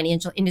worked in the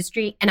financial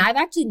industry, and I've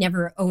actually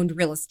never owned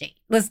real estate.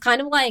 It's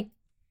kind of like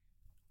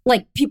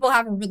people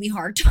have a really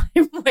hard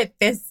time with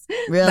this.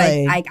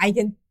 Really? I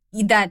can,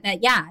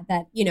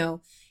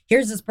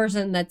 here's this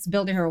person that's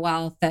building her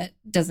wealth that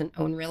doesn't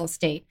own real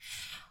estate.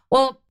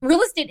 Well,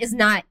 real estate is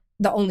not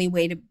the only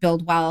way to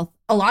build wealth.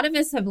 A lot of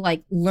us have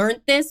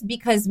learned this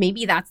because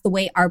maybe that's the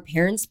way our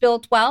parents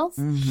built wealth.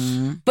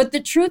 But the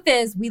truth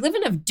is we live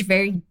in a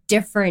very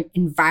different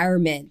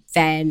environment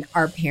than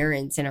our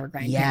parents and our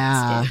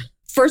grandparents did.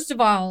 First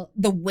of all,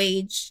 the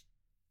wage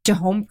to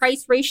home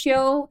price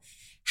ratio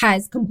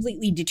has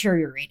completely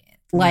deteriorated.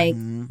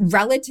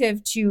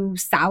 Relative to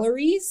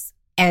salaries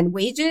and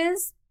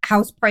wages,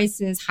 house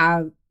prices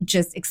have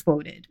just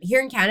exploded.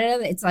 Here in Canada,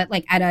 it's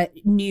at a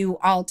new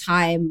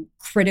all-time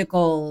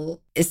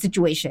critical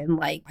situation.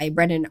 I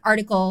read an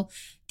article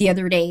the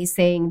other day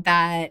saying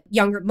that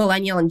younger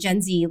millennial and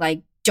Gen Z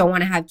don't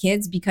want to have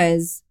kids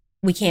because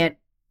where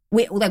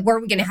are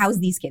we going to house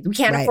these kids? We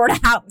can't afford a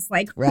house.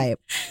 Right.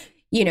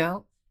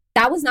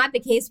 That was not the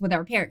case with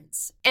our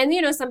parents.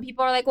 And some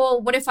people are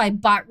well, what if I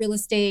bought real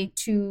estate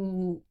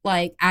to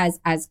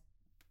as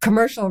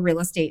commercial real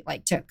estate,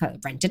 to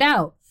rent it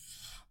out?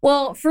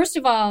 Well, first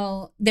of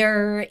all,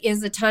 there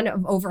is a ton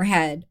of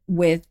overhead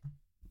with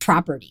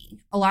property.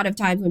 A lot of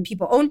times when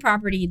people own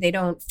property, they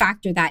don't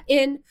factor that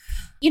in.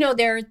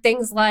 There are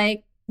things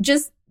like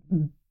just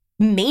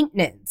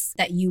maintenance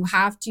that you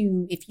have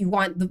to, if you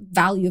want the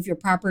value of your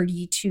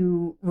property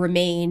to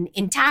remain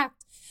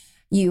intact,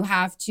 you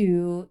have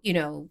to,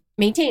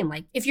 maintain.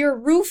 Like if your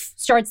roof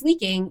starts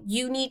leaking,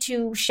 you need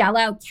to shell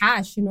out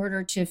cash in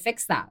order to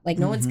fix that. Like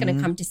no one's going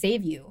to come to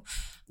save you.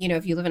 You know,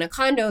 if you live in a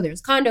condo,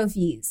 there's condo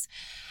fees.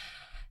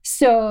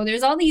 So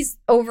there's all these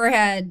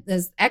overhead,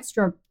 there's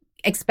extra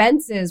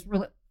expenses,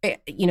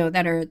 you know,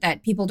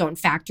 that people don't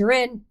factor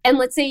in. And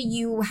let's say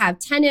you have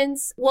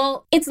tenants.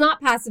 Well, it's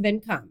not passive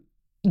income.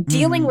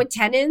 Dealing with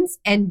tenants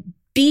and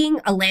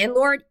being a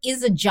landlord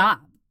is a job.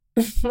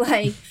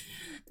 Like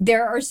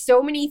there are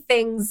so many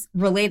things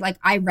related, like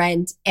I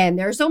rent, and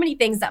there are so many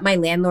things that my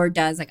landlord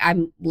does. Like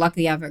I'm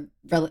lucky I have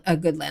a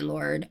good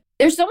landlord.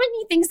 There's so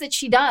many things that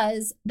she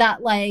does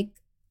that like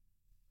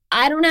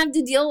I don't have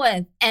to deal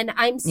with. And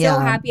I'm so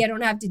happy I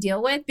don't have to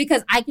deal with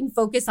because I can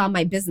focus on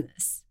my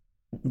business.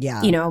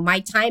 Yeah. You know, my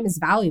time is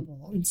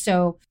valuable. And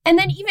so, and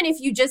then even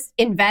if you just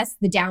invest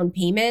the down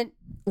payment,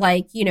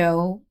 like, you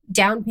know,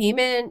 down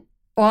payment,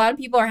 a lot of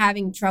people are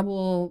having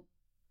trouble,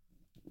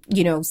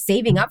 you know,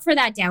 saving up for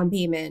that down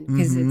payment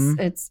because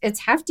it's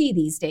hefty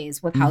these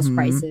days with house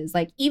prices.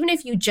 Like even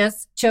if you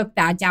just took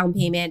that down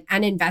payment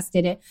and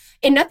invested it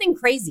in nothing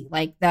crazy,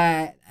 like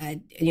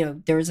you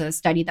know, there was a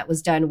study that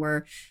was done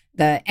where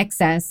the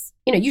excess,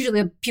 you know,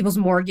 usually people's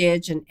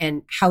mortgage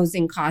and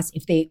housing costs,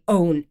 if they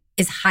own,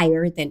 is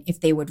higher than if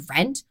they would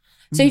rent.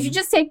 So if you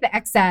just take the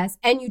excess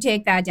and you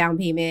take that down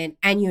payment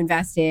and you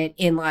invest it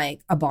in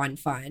like a bond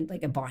fund,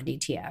 like a bond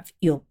ETF,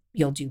 you'll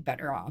do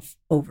better off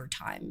over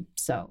time.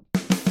 So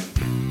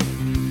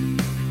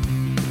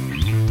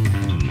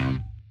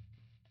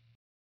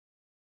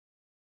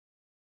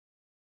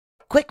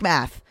quick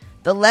math.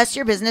 The less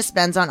your business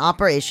spends on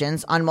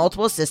operations, on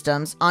multiple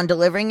systems, on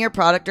delivering your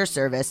product or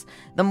service,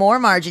 the more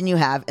margin you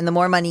have and the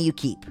more money you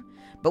keep.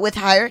 But with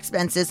higher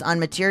expenses on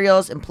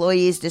materials,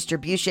 employees,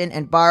 distribution,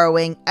 and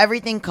borrowing,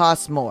 everything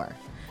costs more.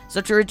 So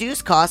to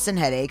reduce costs and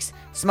headaches,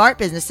 smart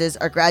businesses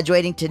are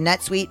graduating to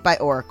NetSuite by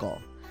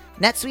Oracle.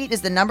 NetSuite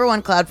is the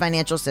 #1 cloud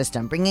financial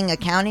system, bringing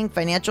accounting,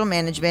 financial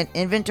management,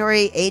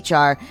 inventory,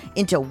 HR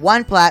into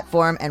one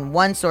platform and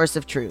one source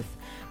of truth.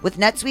 With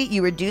NetSuite,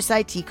 you reduce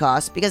IT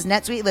costs because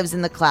NetSuite lives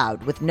in the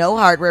cloud with no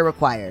hardware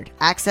required,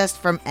 accessed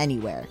from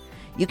anywhere.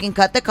 You can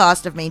cut the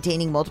cost of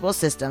maintaining multiple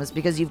systems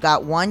because you've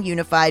got one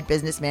unified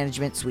business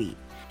management suite.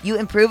 You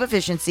improve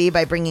efficiency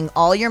by bringing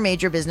all your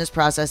major business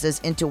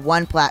processes into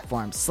one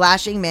platform,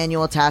 slashing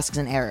manual tasks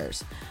and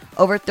errors.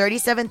 Over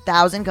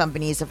 37,000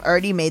 companies have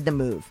already made the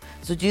move,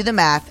 so do the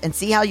math and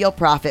see how you'll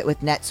profit with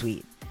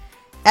NetSuite.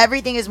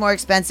 Everything is more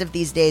expensive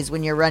these days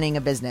when you're running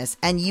a business,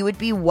 and you would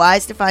be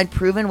wise to find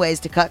proven ways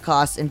to cut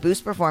costs and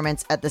boost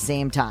performance at the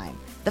same time.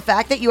 The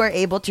fact that you are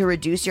able to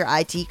reduce your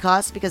IT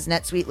costs because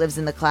NetSuite lives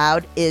in the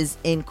cloud is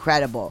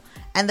incredible,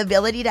 and the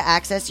ability to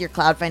access your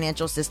cloud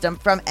financial system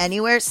from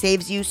anywhere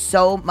saves you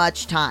so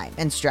much time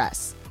and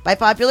stress. By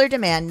popular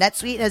demand,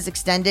 NetSuite has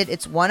extended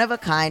its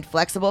one-of-a-kind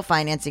flexible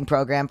financing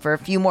program for a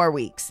few more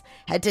weeks.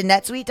 Head to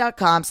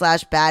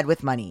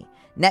netsuite.com/badwithmoney.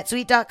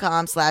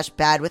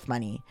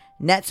 netsuite.com/badwithmoney.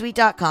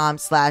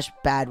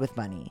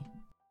 netsuite.com/badwithmoney.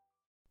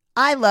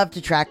 I love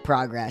to track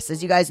progress.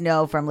 As you guys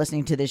know from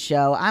listening to this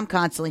show, I'm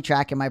constantly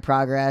tracking my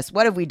progress.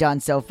 What have we done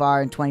so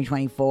far in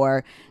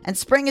 2024? And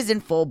spring is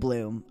in full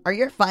bloom. Are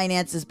your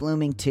finances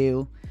blooming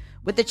too?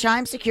 With the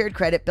Chime Secured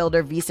Credit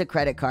Builder Visa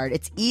credit card,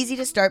 it's easy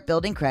to start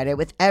building credit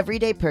with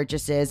everyday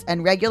purchases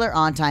and regular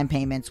on-time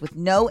payments with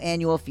no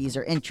annual fees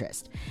or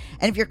interest.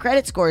 And if your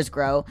credit scores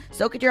grow,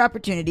 so could your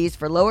opportunities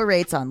for lower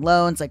rates on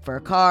loans like for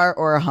a car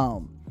or a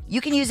home. You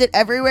can use it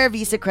everywhere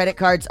Visa credit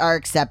cards are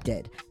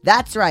accepted.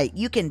 That's right,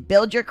 you can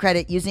build your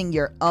credit using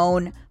your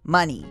own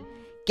money.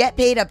 Get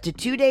paid up to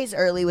 2 days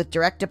early with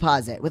direct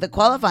deposit. With a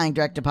qualifying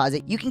direct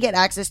deposit, you can get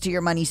access to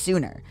your money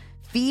sooner.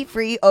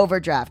 Fee-free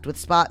overdraft with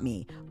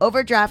SpotMe.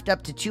 Overdraft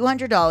up to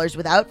 $200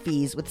 without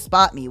fees with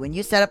SpotMe when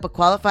you set up a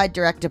qualified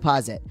direct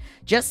deposit.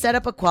 Just set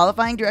up a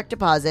qualifying direct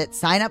deposit,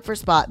 sign up for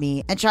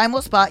SpotMe, and Chime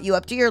will spot you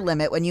up to your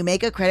limit when you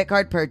make a credit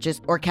card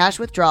purchase or cash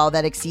withdrawal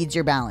that exceeds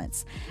your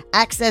balance.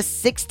 Access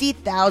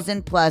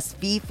 60,000 plus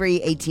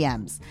fee-free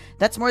ATMs.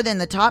 That's more than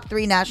the top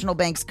 3 national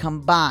banks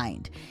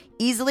combined.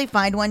 Easily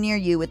find one near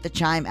you with the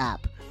Chime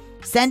app.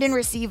 Send and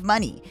receive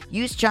money.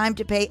 Use Chime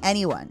to pay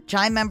anyone,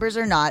 Chime members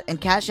or not,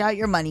 and cash out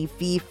your money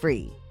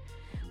fee-free.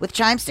 With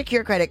Chime's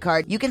secure credit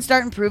card, you can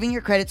start improving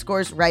your credit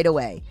scores right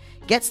away.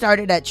 Get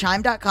started at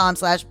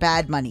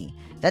chime.com/badmoney.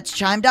 That's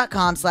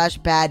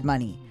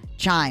chime.com/badmoney.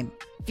 Chime.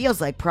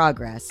 Feels like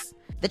progress.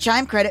 The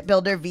Chime Credit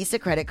Builder Visa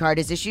credit card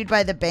is issued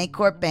by the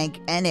Bancorp Bank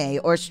N.A.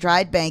 or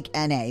Stride Bank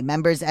N.A.,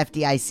 members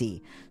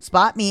FDIC.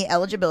 SpotMe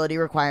eligibility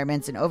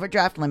requirements and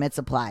overdraft limits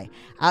apply.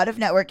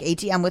 Out-of-network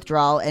ATM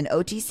withdrawal and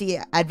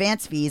OTC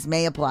advance fees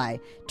may apply.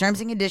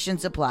 Terms and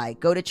conditions apply.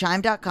 Go to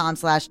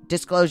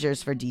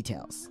chime.com/disclosures for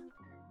details.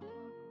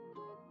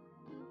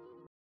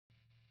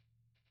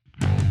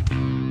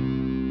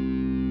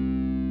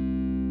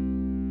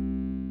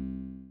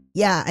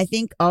 Yeah, I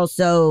think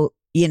also,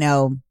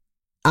 in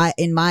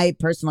my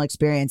personal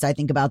experience, I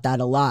think about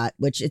that a lot,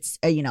 which it's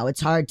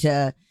hard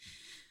to,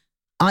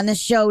 on this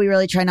show, we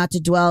really try not to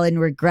dwell in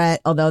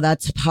regret, although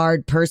that's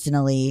hard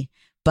personally.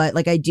 But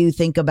like, I do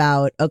think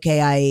about,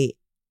 okay, I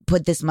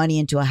put this money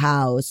into a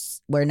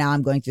house where now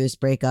I'm going through this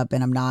breakup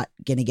and I'm not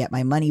going to get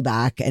my money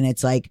back. And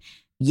it's like,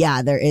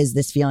 yeah, there is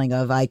this feeling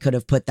of I could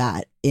have put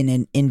that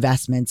in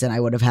investments and I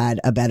would have had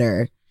a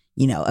better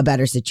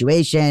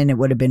situation. It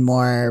would have been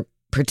more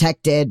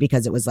protected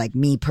because it was like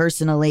me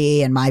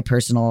personally and my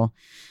personal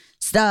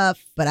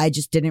stuff. But I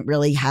just didn't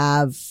really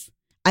I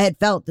had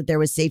felt that there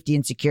was safety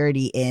and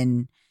security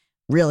in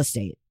real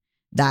estate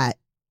that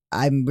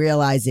I'm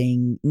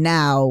realizing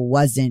now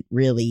wasn't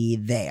really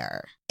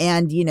there.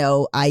 And,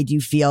 I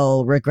do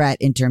feel regret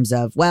in terms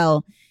of,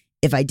 well,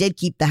 if I did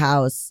keep the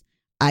house,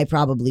 I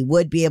probably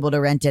would be able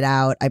to rent it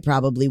out. I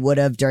probably would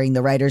have during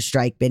the writer's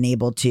strike been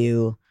able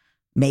to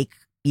make,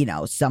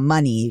 some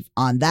money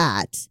on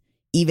that,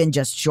 even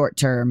just short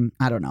term,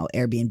 I don't know,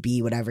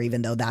 Airbnb, whatever,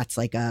 even though that's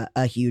like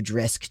a huge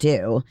risk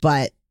too.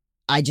 But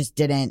I just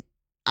didn't,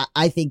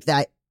 I think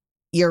that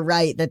you're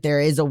right that there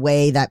is a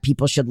way that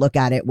people should look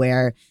at it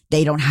where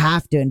they don't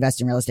have to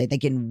invest in real estate. They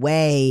can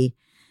weigh,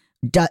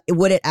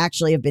 would it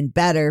actually have been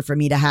better for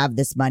me to have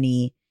this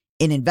money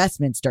in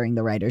investments during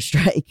the writer's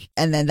strike?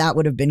 And then that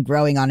would have been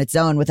growing on its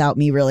own without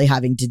me really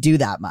having to do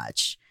that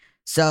much.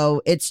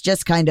 So it's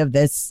just kind of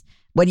this,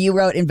 when you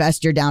wrote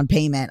invest your down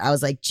payment, I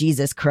was like,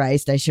 Jesus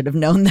Christ, I should have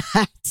known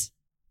that.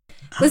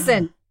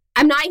 Listen,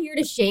 I'm not here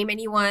to shame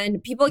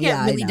anyone. People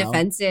get really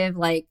defensive,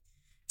 like,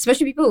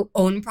 especially people who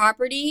own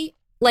property.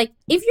 Like,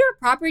 if your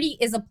property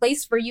is a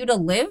place for you to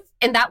live,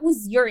 and that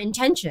was your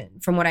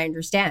intention, from what I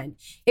understand,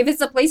 if it's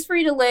a place for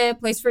you to live,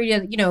 place for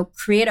you to,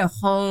 create a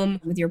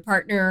home with your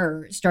partner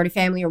or start a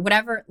family or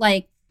whatever,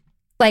 like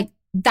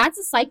that's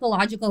a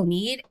psychological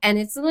need and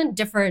it's in a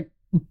different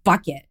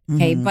bucket.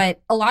 Okay. Mm-hmm.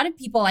 But a lot of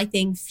people, I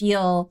think,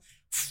 feel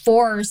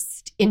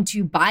forced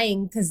into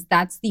buying because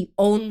that's the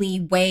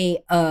only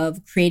way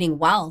of creating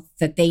wealth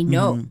that they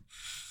know. Mm-hmm.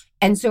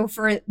 And so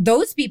for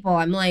those people,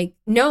 I'm like,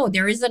 no,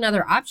 there is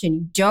another option.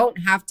 You don't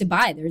have to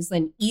buy. There's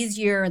an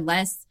easier,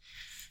 less,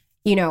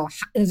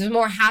 there's a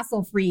more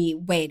hassle-free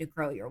way to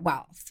grow your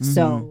wealth. Mm-hmm.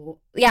 So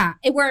yeah,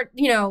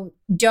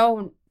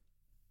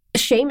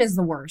 shame is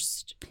the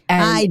worst.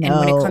 And, I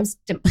know. And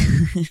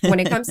when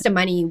it comes to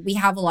money, we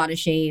have a lot of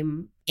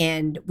shame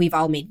and we've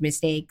all made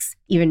mistakes.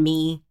 Even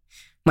me,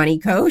 money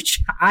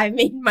coach, I've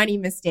made money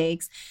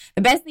mistakes.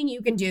 The best thing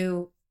you can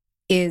do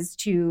is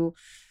to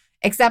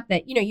accept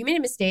that, you made a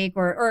mistake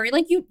or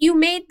like you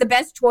made the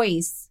best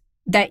choice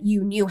that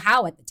you knew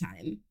how at the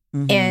time.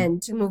 Mm-hmm.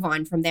 And to move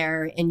on from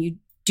there, and you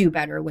do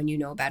better when you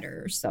know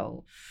better.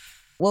 So,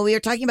 well, we were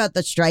talking about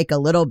the strike a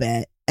little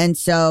bit. And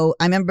so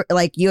I remember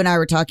like you and I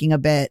were talking a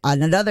bit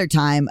on another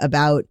time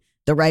about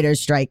the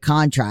writer's strike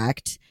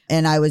contract.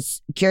 And I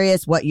was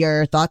curious what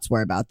your thoughts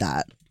were about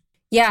that.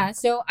 Yeah.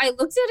 So I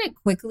looked at it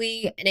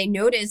quickly and I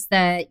noticed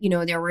that,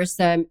 there were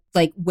some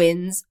like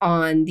wins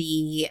on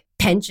the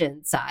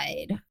pension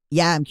side.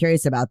 Yeah, I'm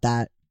curious about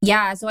that.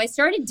 Yeah, so I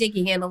started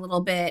digging in a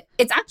little bit.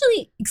 It's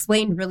actually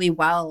explained really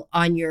well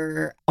on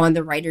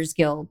the Writers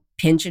Guild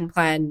pension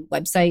plan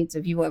website. So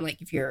if you want,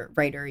 like, if you're a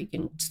writer, you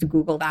can just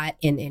Google that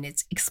and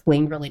it's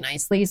explained really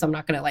nicely. So I'm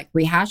not going to like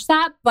rehash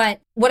that.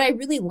 But what I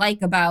really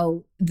like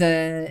about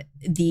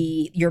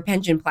your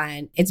pension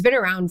plan, it's been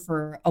around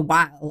for a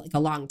while, like a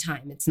long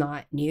time. It's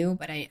not new,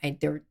 but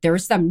there were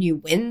some new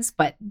wins,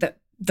 but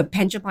the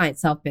pension plan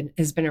itself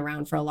has been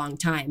around for a long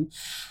time.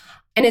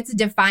 And it's a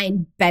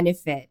defined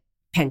benefit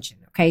pension.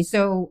 Okay.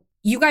 So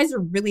you guys are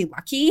really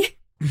lucky.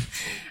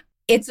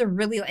 It's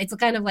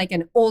kind of like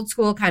an old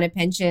school kind of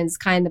pension. It's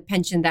kind of the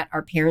pension that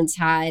our parents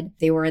had.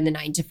 They were in the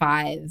 9 to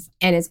 5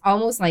 and it's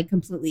almost like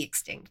completely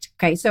extinct.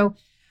 Okay. So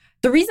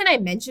the reason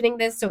I'm mentioning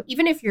this, so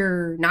even if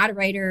you're not a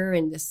writer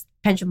and this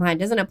pension plan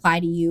doesn't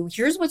apply to you,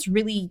 here's what's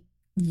really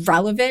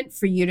relevant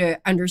for you to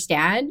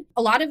understand.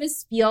 A lot of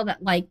us feel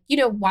that like,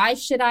 why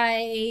do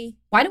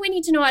I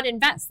need to know how to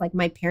invest? Like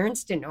my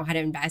parents didn't know how to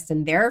invest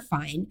and they're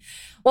fine.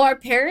 Well, our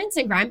parents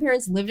and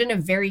grandparents lived in a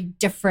very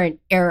different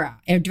era,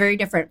 a very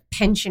different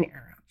pension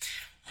era.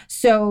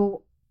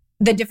 So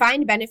the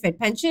defined benefit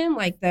pension,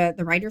 like the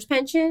writer's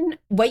pension,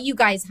 what you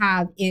guys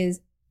have is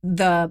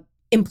the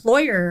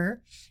employer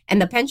and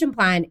the pension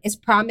plan is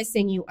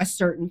promising you a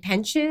certain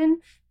pension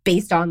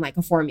based on like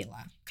a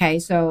formula. Okay,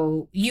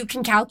 so you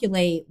can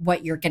calculate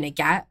what you're going to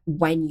get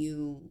when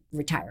you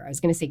retire. I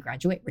was going to say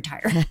graduate,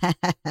 retire.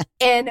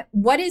 And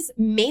what is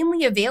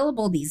mainly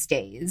available these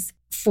days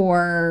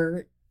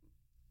for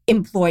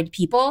employed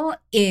people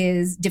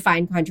is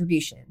defined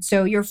contribution.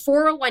 So your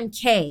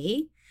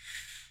 401k,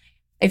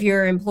 if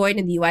you're employed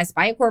in the US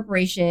by a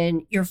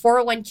corporation, your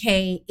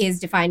 401k is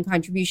defined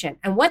contribution.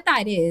 And what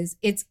that is,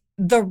 it's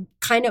the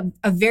kind of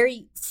a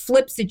very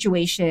flip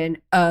situation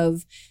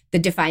of the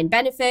defined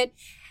benefit.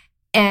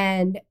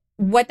 And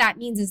what that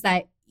means is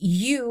that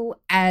you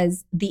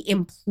as the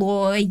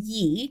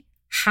employee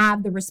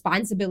have the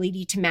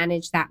responsibility to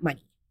manage that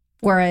money.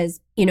 Whereas,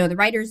 the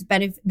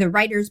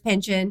writer's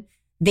pension,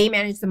 they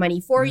manage the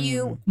money for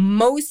you.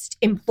 Most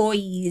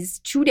employees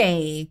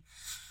today,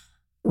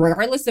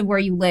 regardless of where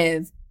you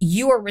live,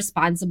 you are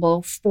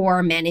responsible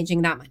for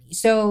managing that money.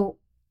 So,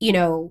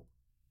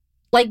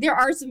 there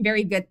are some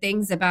very good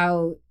things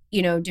about,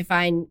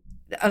 defined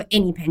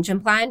any pension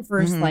plan.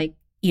 First, like,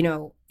 you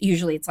know,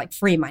 usually it's like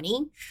free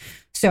money.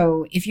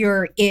 So if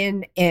you're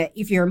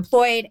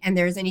employed and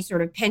there's any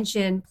sort of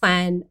pension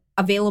plan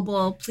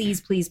available,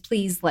 please,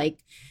 like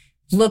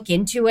look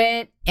into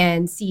it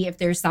and see if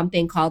there's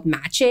something called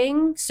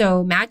matching.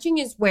 So matching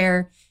is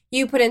where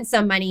you put in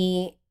some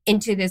money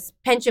into this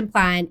pension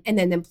plan and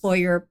then the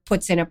employer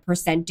puts in a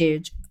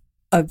percentage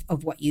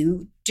of what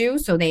you do.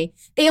 So they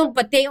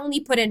only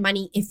put in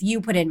money if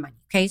you put in money.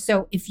 Okay.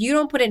 So if you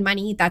don't put in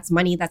money that's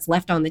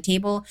left on the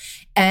table.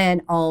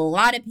 And a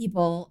lot of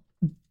people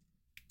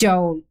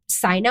don't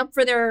sign up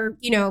for their,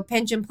 you know,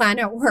 pension plan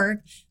at work.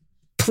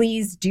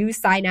 Please do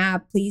sign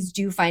up. Please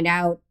do find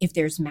out if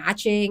there's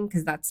matching,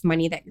 because that's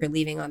money that you're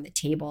leaving on the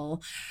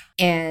table.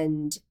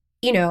 And,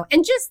 you know,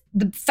 and just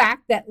the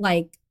fact that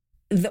like,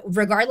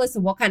 regardless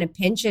of what kind of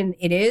pension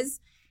it is,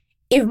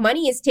 if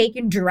money is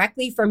taken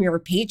directly from your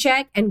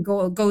paycheck and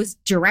goes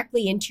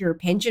directly into your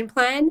pension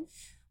plan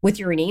with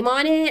your name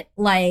on it,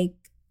 like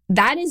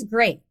that is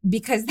great,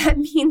 because that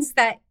means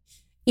that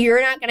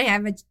you're not going to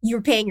have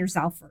you're paying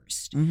yourself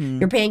first.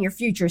 You're paying your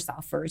future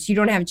self first. You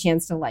don't have a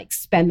chance to like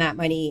spend that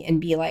money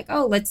and be like,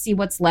 oh, let's see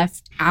what's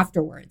left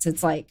afterwards.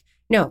 It's like,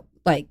 no,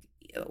 like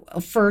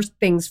first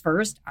things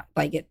first,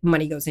 like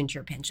money goes into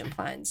your pension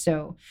plan.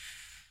 So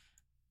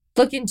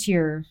look into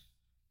your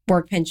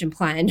work pension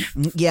plan.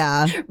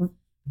 Yeah.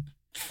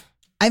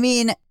 I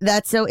mean,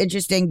 that's so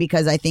interesting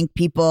because I think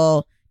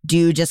people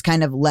do just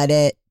kind of let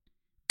it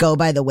go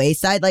by the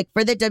wayside. Like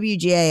for the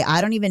WGA,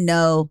 I don't even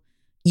know.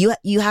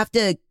 You have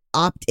to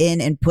opt in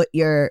and put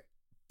your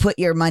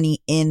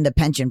money in the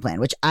pension plan,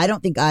 which I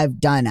don't think I've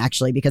done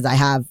actually, because I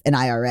have an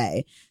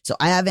IRA. So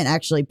I haven't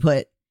actually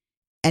put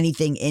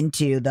anything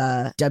into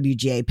the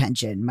WGA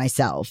pension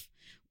myself,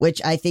 which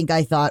I think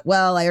I thought,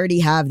 well, I already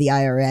have the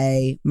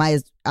IRA.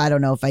 I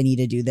don't know if I need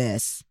to do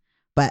this,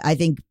 but I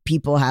think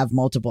people have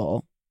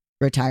multiple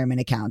retirement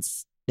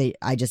accounts.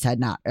 I just had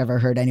not ever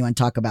heard anyone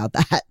talk about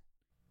that.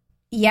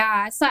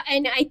 Yeah. So,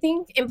 and I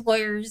think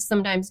employers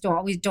sometimes don't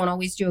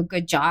always do a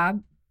good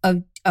job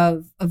of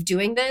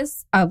doing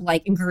this, of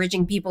like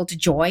encouraging people to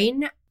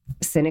join.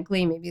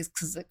 Cynically, maybe it's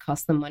because it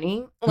costs them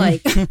money,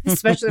 like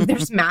especially if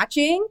there's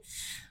matching.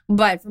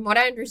 But from what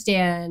I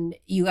understand,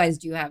 you guys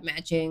do have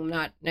matching. I'm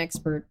not an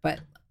expert,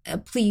 but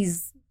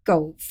please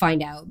go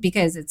find out,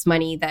 because it's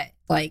money that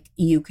like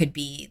they could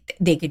be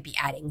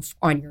adding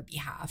on your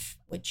behalf,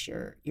 which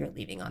you're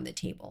leaving on the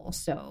table.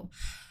 So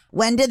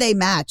when do they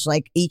match?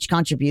 Like each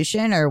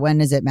contribution, or when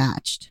is it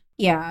matched?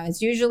 Yeah,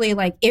 it's usually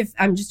like, if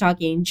I'm just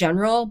talking in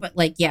general, but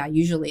like, yeah,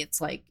 usually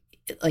it's like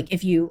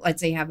if you,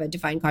 let's say, have a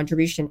defined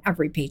contribution,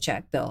 every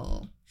paycheck,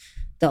 they'll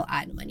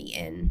add money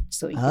in.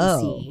 So you can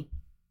see,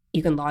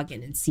 you can log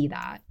in and see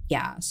that.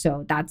 Yeah.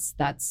 So that's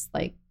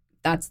the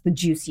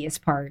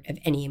juiciest part of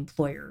any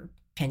employer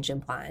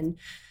pension plan.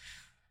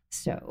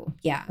 So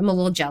yeah, I'm a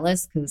little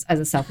jealous because as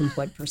a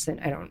self-employed person,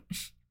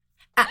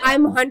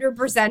 I'm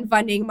 100%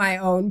 funding my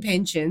own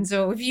pension.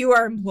 So if you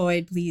are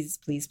employed, please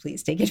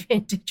take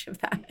advantage of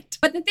that.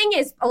 But the thing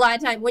is, a lot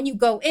of time when you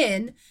go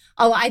in,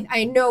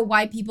 I know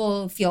why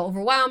people feel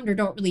overwhelmed or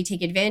don't really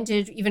take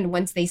advantage even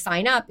once they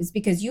sign up, is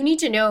because you need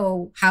to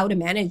know how to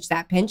manage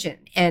that pension.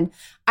 And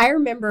I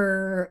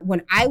remember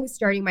when I was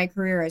starting my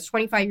career, I was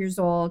 25 years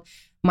old,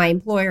 my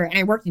employer, and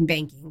I worked in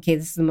banking. Okay,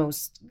 this is the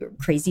most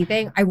crazy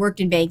thing. I worked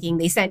in banking.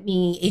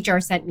 HR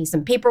sent me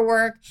some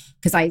paperwork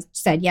because I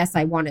said, yes,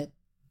 I want to,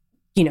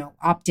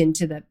 opt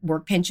into the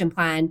work pension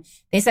plan.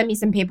 They sent me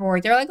some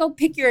paperwork. They're like, oh,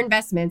 pick your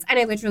investments. And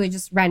I literally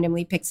just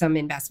randomly picked some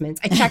investments.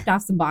 I checked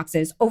off some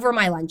boxes over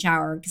my lunch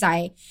hour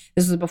because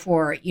this was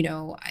before,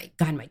 I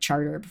got my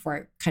charter, before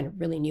I kind of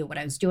really knew what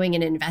I was doing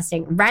in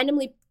investing.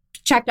 Randomly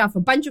checked off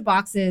a bunch of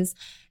boxes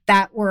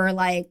that were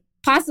like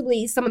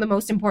possibly some of the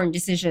most important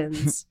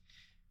decisions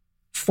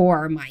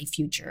for my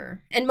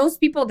future. And most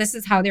people, this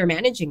is how they're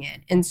managing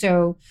it. And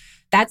so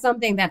that's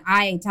something that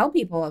I tell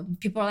people.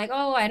 People are like,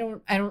 oh, I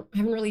haven't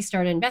really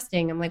started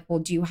investing. I'm like, well,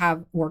 do you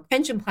have a work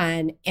pension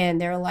plan? And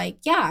they're like,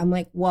 yeah. I'm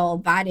like, well,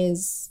 that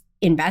is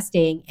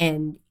investing,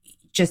 and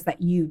just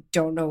that you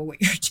don't know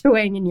what you're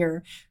doing and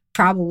you're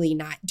probably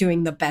not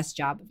doing the best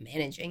job of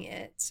managing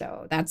it.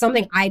 So that's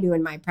something I do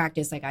in my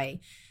practice. Like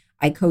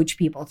I coach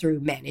people through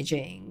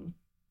managing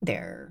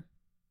their,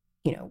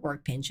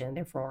 work pension,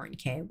 their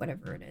 401k,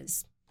 whatever it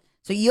is.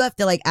 So you have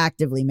to like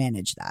actively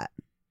manage that.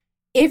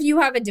 If you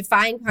have a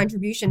defined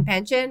contribution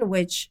pension,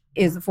 which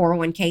is a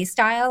 401k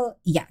style,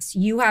 yes,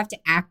 you have to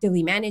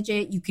actively manage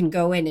it. You can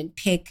go in and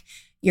pick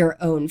your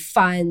own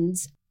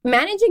funds.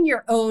 Managing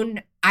your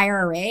own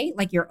IRA,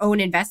 like your own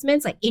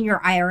investments, like in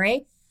your IRA,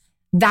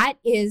 that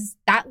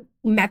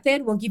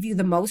method will give you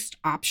the most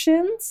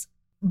options.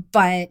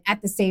 But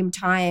at the same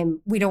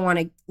time, we don't want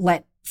to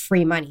let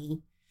free money,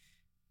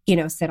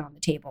 sit on the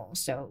table.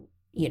 So,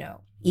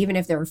 even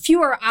if there are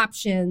fewer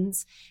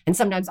options, and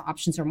sometimes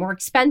options are more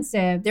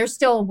expensive, there's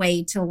still a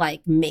way to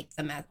like make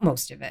the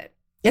most of it.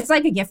 It's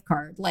like a gift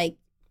card. Like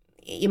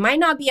you might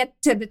not be at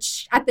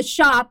the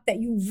shop that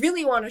you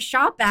really want to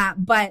shop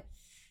at, but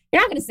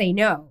you're not going to say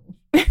no,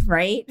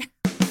 right?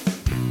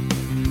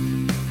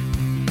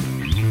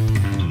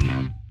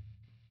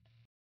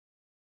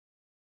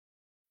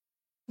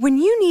 When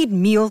you need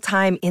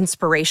mealtime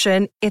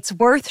inspiration, it's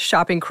worth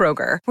shopping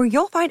Kroger, where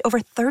you'll find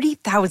over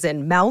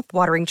 30,000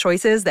 mouth-watering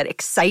choices that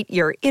excite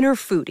your inner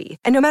foodie.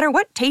 And no matter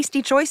what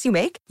tasty choice you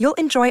make, you'll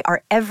enjoy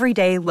our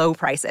everyday low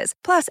prices,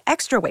 plus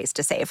extra ways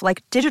to save,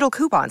 like digital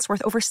coupons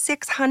worth over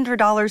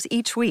 $600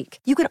 each week.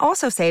 You can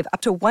also save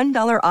up to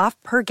 $1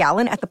 off per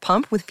gallon at the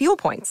pump with fuel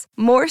points.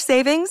 More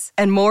savings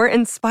and more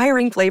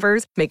inspiring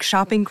flavors make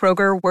shopping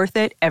Kroger worth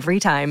it every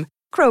time.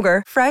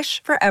 Kroger,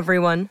 fresh for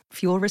everyone.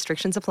 Fuel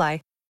restrictions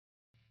apply.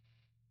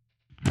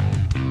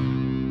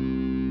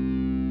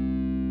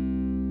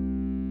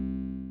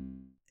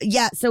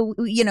 Yeah, so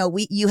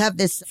you have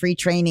this free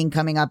training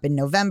coming up in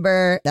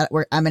November that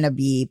I'm going to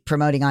be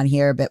promoting on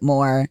here a bit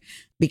more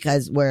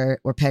because we're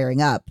pairing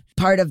up.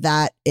 Part of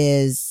that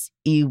is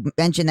you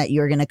mentioned that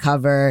you're going to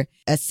cover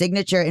a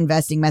signature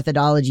investing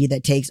methodology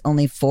that takes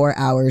only 4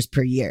 hours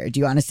per year. Do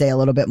you want to say a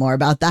little bit more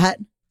about that?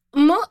 A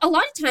lot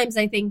of times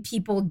I think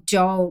people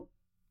don't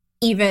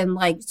even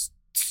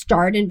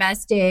start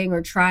investing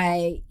or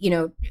try,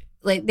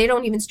 they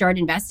don't even start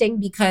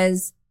investing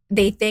because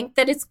they think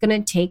that it's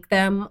going to take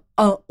them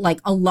a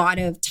lot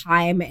of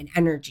time and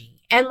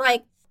energy. And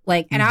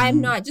and I'm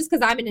not, just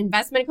because I'm an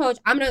investment coach,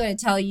 I'm not going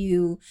to tell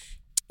you,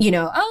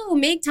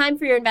 make time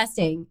for your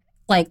investing.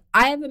 I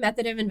have a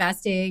method of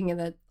investing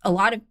that a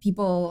lot of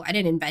people, I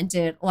didn't invent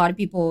it, a lot of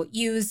people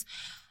using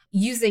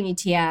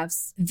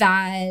ETFs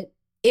that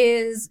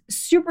is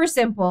super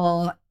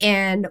simple.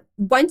 And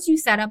once you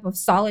set up a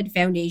solid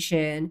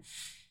foundation,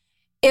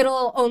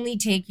 it'll only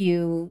take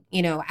you,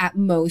 at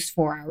most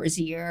 4 hours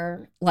a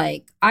year.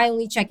 I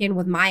only check in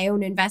with my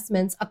own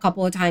investments a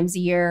couple of times a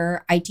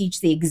year. I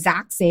teach the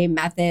exact same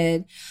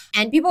method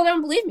and people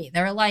don't believe me.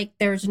 They're like,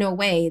 there's no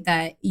way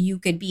that you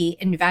could be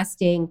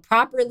investing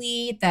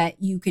properly, that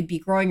you could be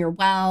growing your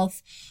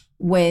wealth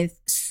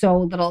with so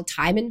little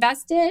time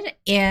invested.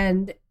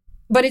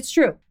 But it's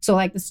true. So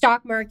the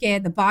stock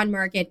market, the bond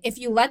market, if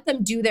you let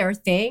them do their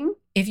thing,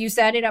 if you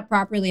set it up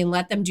properly and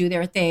let them do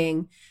their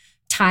thing,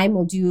 time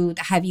will do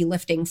the heavy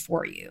lifting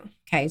for you.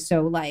 Okay.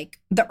 So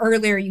the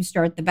earlier you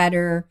start, the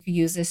better. You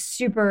use this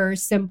super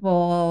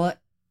simple,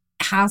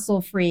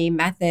 hassle-free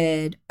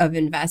method of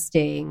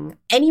investing.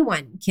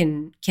 Anyone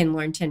can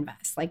learn to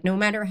invest. No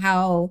matter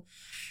how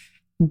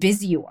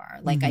busy you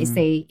are. I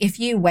say, if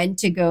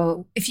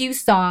you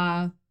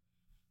saw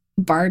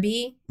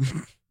Barbie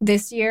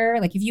this year,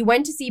 if you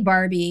went to see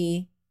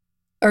Barbie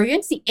or you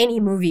went to see any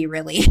movie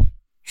really,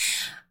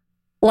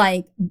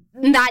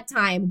 that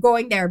time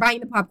going there,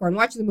 buying the popcorn,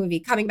 watching the movie,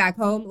 coming back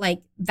home,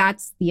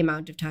 that's the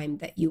amount of time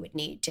that you would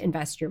need to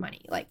invest your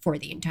money, for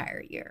the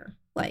entire year.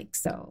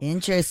 So.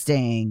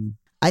 Interesting.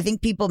 I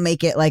think people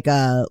make it like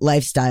a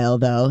lifestyle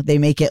though. They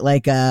make it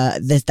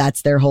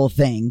that's their whole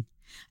thing.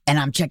 And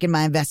I'm checking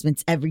my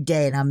investments every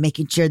day and I'm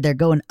making sure they're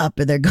going up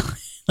or they're going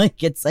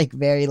it's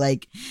very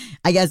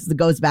I guess it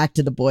goes back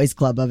to the boys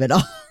club of it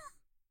all.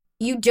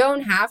 You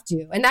don't have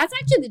to. And that's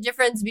actually the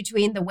difference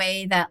between the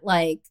way that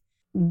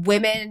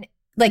women,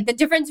 the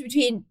difference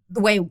between the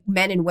way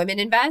men and women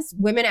invest.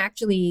 Women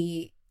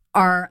actually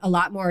are a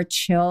lot more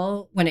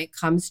chill when it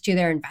comes to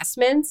their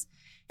investments.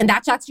 And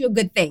that's actually a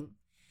good thing.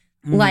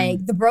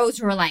 The bros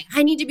who are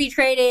I need to be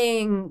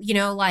trading,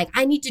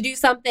 I need to do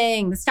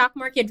something. The stock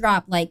market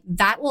drop,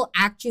 that will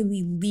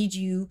actually lead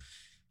you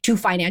to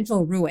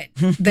financial ruin,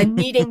 the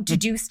needing to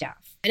do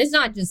stuff. And it's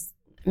not just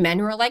men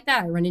who are like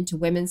that. I run into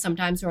women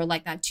sometimes who are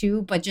like that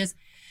too, but just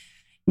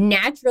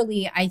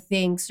naturally, I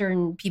think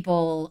certain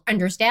people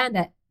understand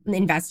that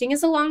investing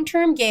is a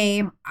long-term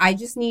game. I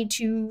just need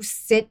to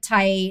sit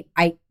tight.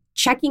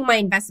 Checking my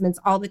investments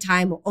all the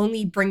time will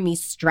only bring me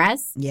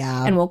stress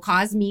and will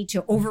cause me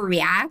to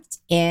overreact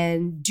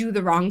and do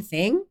the wrong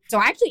thing. So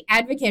I actually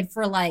advocate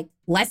for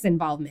less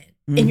involvement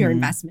in your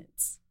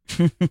investments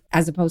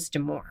as opposed to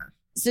more.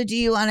 So do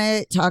you want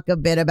to talk a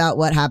bit about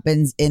what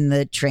happens in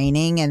the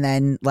training and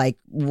then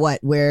what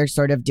we're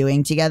sort of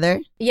doing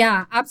together?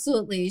 Yeah,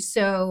 absolutely.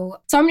 So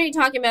I'm going to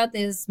be talking about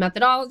this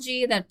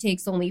methodology that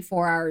takes only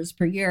 4 hours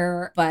per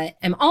year, but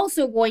I'm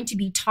also going to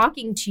be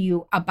talking to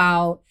you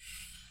about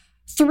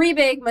 3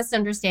 big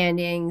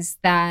misunderstandings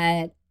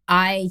that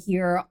I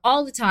hear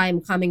all the time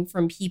coming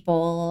from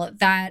people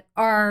that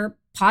are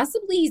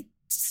possibly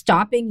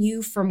stopping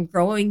you from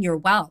growing your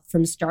wealth,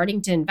 from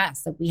starting to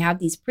invest. We have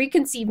these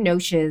preconceived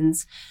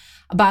notions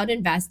about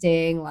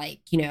investing,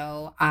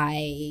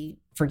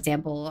 for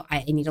example,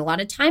 I need a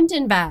lot of time to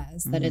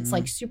invest, that it's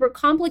super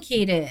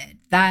complicated,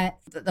 that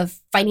the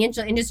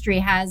financial industry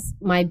has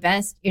my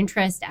best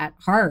interest at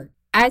heart.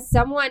 As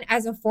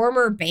a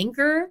former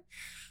banker,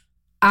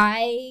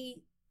 I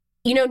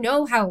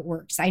know how it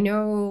works. I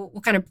know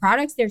what kind of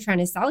products they're trying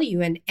to sell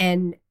you.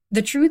 And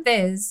the truth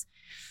is,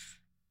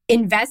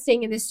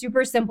 investing in this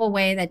super simple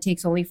way that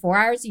takes only 4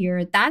 hours a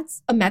year,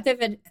 that's a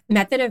method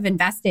of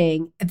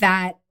investing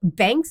that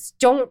banks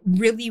don't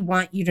really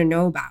want you to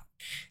know about.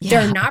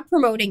 Yeah. They're not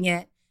promoting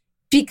it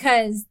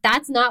because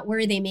that's not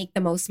where they make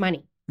the most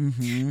money.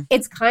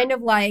 It's kind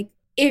of like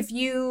if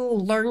you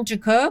learn to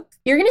cook,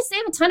 you're going to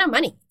save a ton of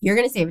money. You're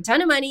going to save a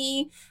ton of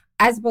money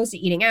as opposed to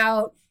eating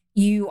out.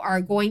 You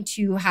are going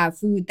to have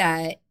food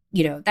that,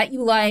 that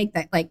you like,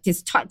 that like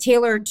is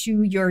tailored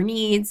to your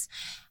needs.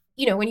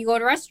 When you go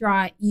to a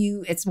restaurant,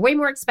 it's way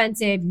more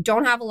expensive. You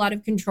don't have a lot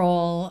of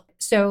control.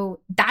 So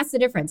that's the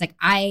difference. Like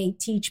I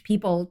teach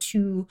people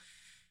to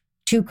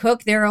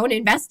cook their own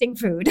investing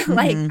food. Mm-hmm.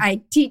 Like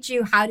I teach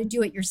you how to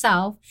do it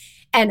yourself.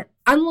 And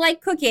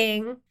unlike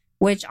cooking,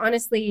 which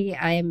honestly,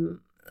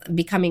 I'm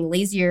becoming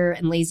lazier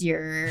and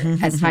lazier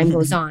as time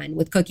goes on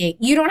with cooking,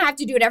 you don't have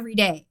to do it every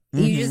day.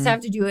 Mm-hmm. You just have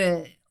to do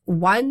it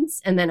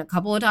once and then a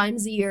couple of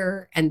times a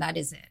year. And that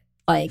is it.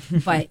 Like,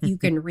 but you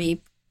can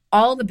reap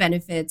all the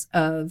benefits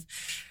of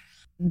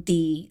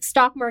the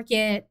stock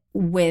market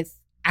with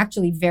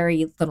actually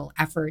very little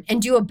effort and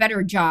do a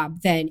better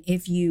job than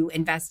if you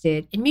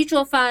invested in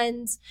mutual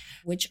funds,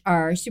 which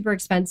are super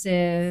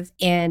expensive,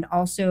 and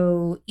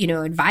also,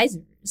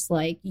 advisors.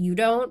 Like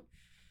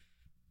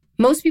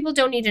most people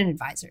don't need an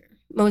advisor.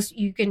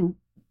 You can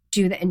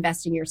do the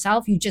investing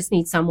yourself. You just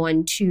need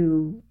someone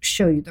to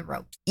show you the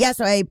ropes. Yeah,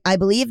 so I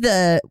believe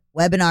the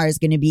webinar is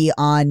going to be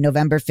on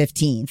November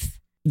 15th.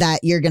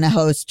 That you're going to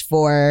host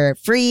for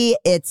free.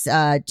 It's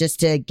just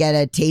to get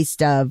a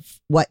taste of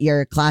what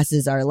your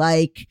classes are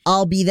like.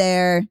 I'll be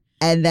there.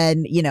 And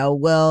then,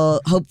 we'll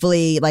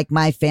hopefully, like,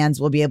 my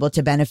fans will be able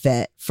to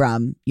benefit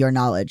from your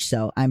knowledge.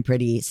 So I'm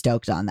pretty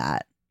stoked on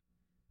that.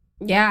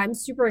 Yeah, I'm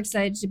super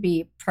excited to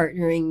be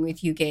partnering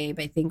with you, Gabe.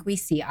 I think we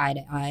see eye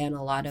to eye on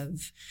a lot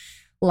of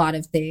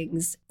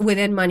things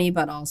within money,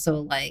 but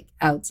also like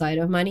outside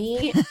of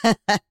money.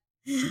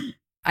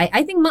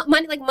 I think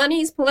money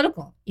is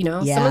political.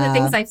 Yeah. Some of the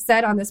things I've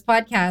said on this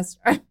podcast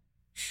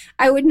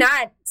I would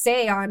not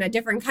say on a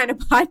different kind of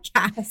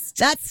podcast.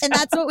 That's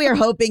what we're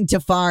hoping to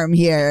farm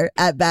here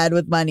at Bad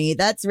with Money.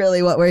 That's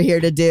really what we're here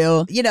to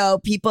do.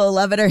 People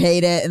love it or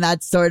hate it, and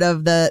that's sort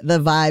of the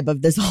vibe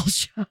of this whole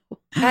show.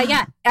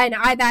 Yeah, and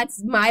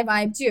that's my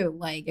vibe too.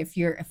 Like if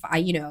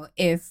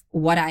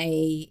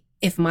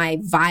my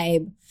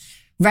vibe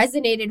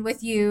resonated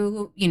with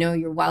you,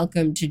 you're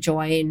welcome to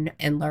join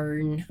and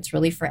learn. It's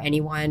really for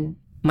anyone.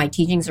 My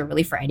teachings are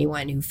really for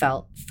anyone who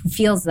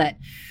feels that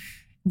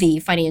the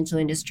financial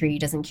industry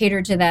doesn't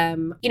cater to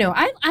them.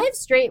 I have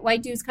straight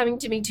white dudes coming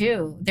to me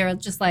too. They're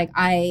just like,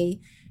 I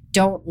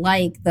don't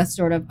like the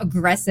sort of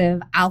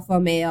aggressive alpha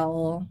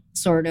male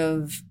sort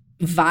of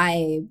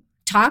vibe,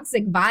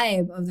 toxic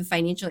vibe of the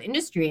financial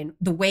industry, and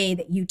the way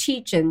that you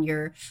teach and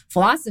your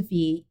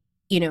philosophy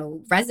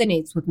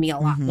resonates with me a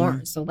lot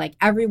more. So like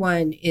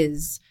everyone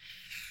is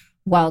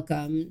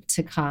welcome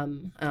to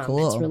come.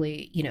 Cool. It's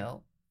really,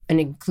 an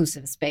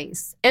inclusive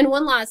space. And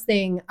one last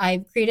thing,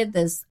 I've created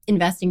this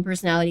investing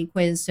personality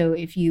quiz. So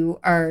if you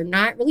are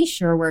not really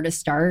sure where to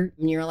start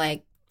and you're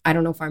like, I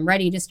don't know if I'm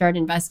ready to start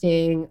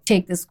investing,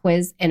 take this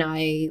quiz and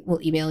I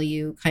will email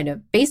you kind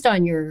of based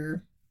on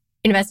your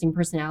investing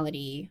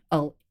personality.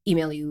 I'll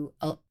email you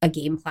a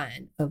game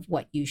plan of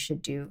what you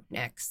should do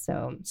next. So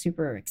I'm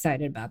super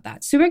excited about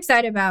that. Super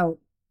excited about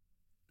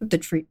the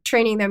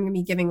training that I'm going to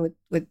be giving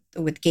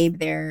with Gabe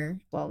there,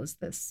 as well as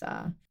this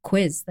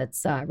quiz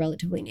that's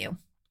relatively new.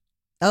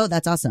 Oh,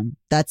 that's awesome.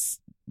 That's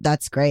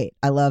great.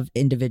 I love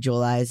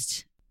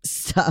individualized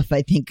stuff.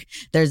 I think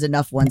there's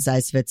enough one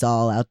size fits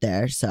all out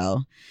there.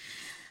 So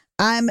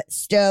I'm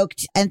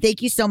stoked. And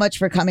thank you so much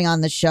for coming on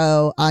the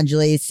show,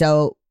 Anjali.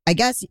 So I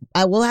guess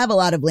I will have a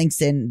lot of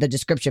links in the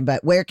description,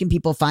 but where can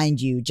people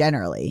find you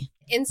generally?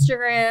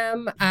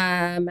 Instagram.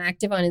 I'm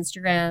active on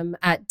Instagram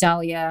at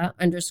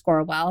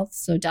Dahlia_wealth.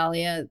 So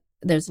Dahlia,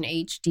 there's an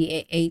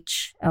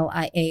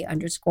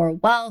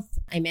HDAHLIA_wealth.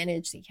 I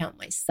manage the account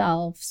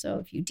myself. So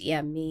if you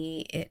DM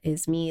me, it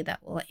is me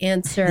that will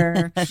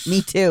answer.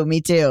 Me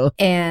too.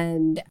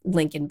 And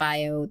link in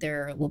bio,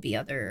 there will be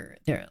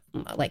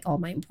like all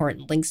my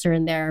important links are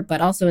in there.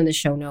 But also in the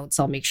show notes,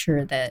 I'll make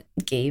sure that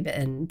Gabe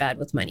and Bad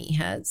with Money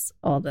has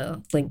all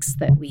the links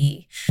that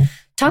we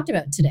talked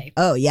about today.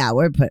 Oh yeah,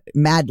 we're put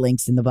mad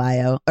links in the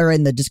bio or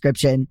in the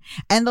description,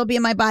 and they'll be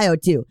in my bio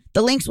too.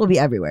 The links will be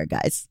everywhere,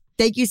 guys.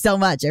 Thank you so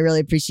much. I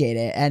really appreciate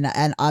it.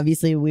 And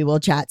obviously we will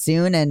chat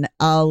soon, and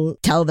I'll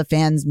tell the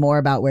fans more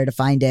about where to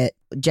find it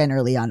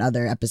generally on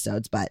other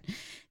episodes, but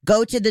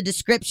go to the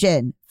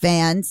description,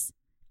 fans,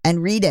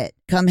 and read it.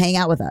 Come hang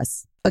out with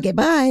us. Okay,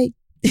 bye.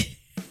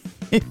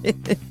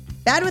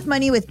 Bad with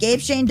Money with Gabe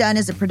Shane Dunn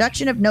is a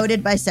production of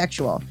Noted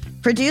Bisexual,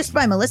 produced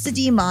by Melissa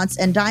D. Montz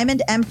and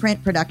Diamond M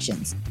Print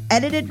Productions,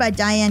 edited by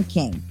Diane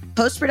King,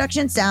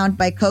 post-production sound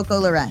by Coco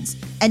Lorenz,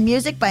 and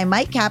music by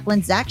Mike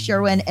Kaplan, Zach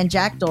Sherwin, and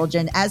Jack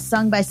Dolgen, as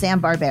sung by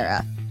Sam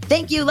Barbera.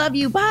 Thank you, love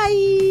you,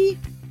 bye!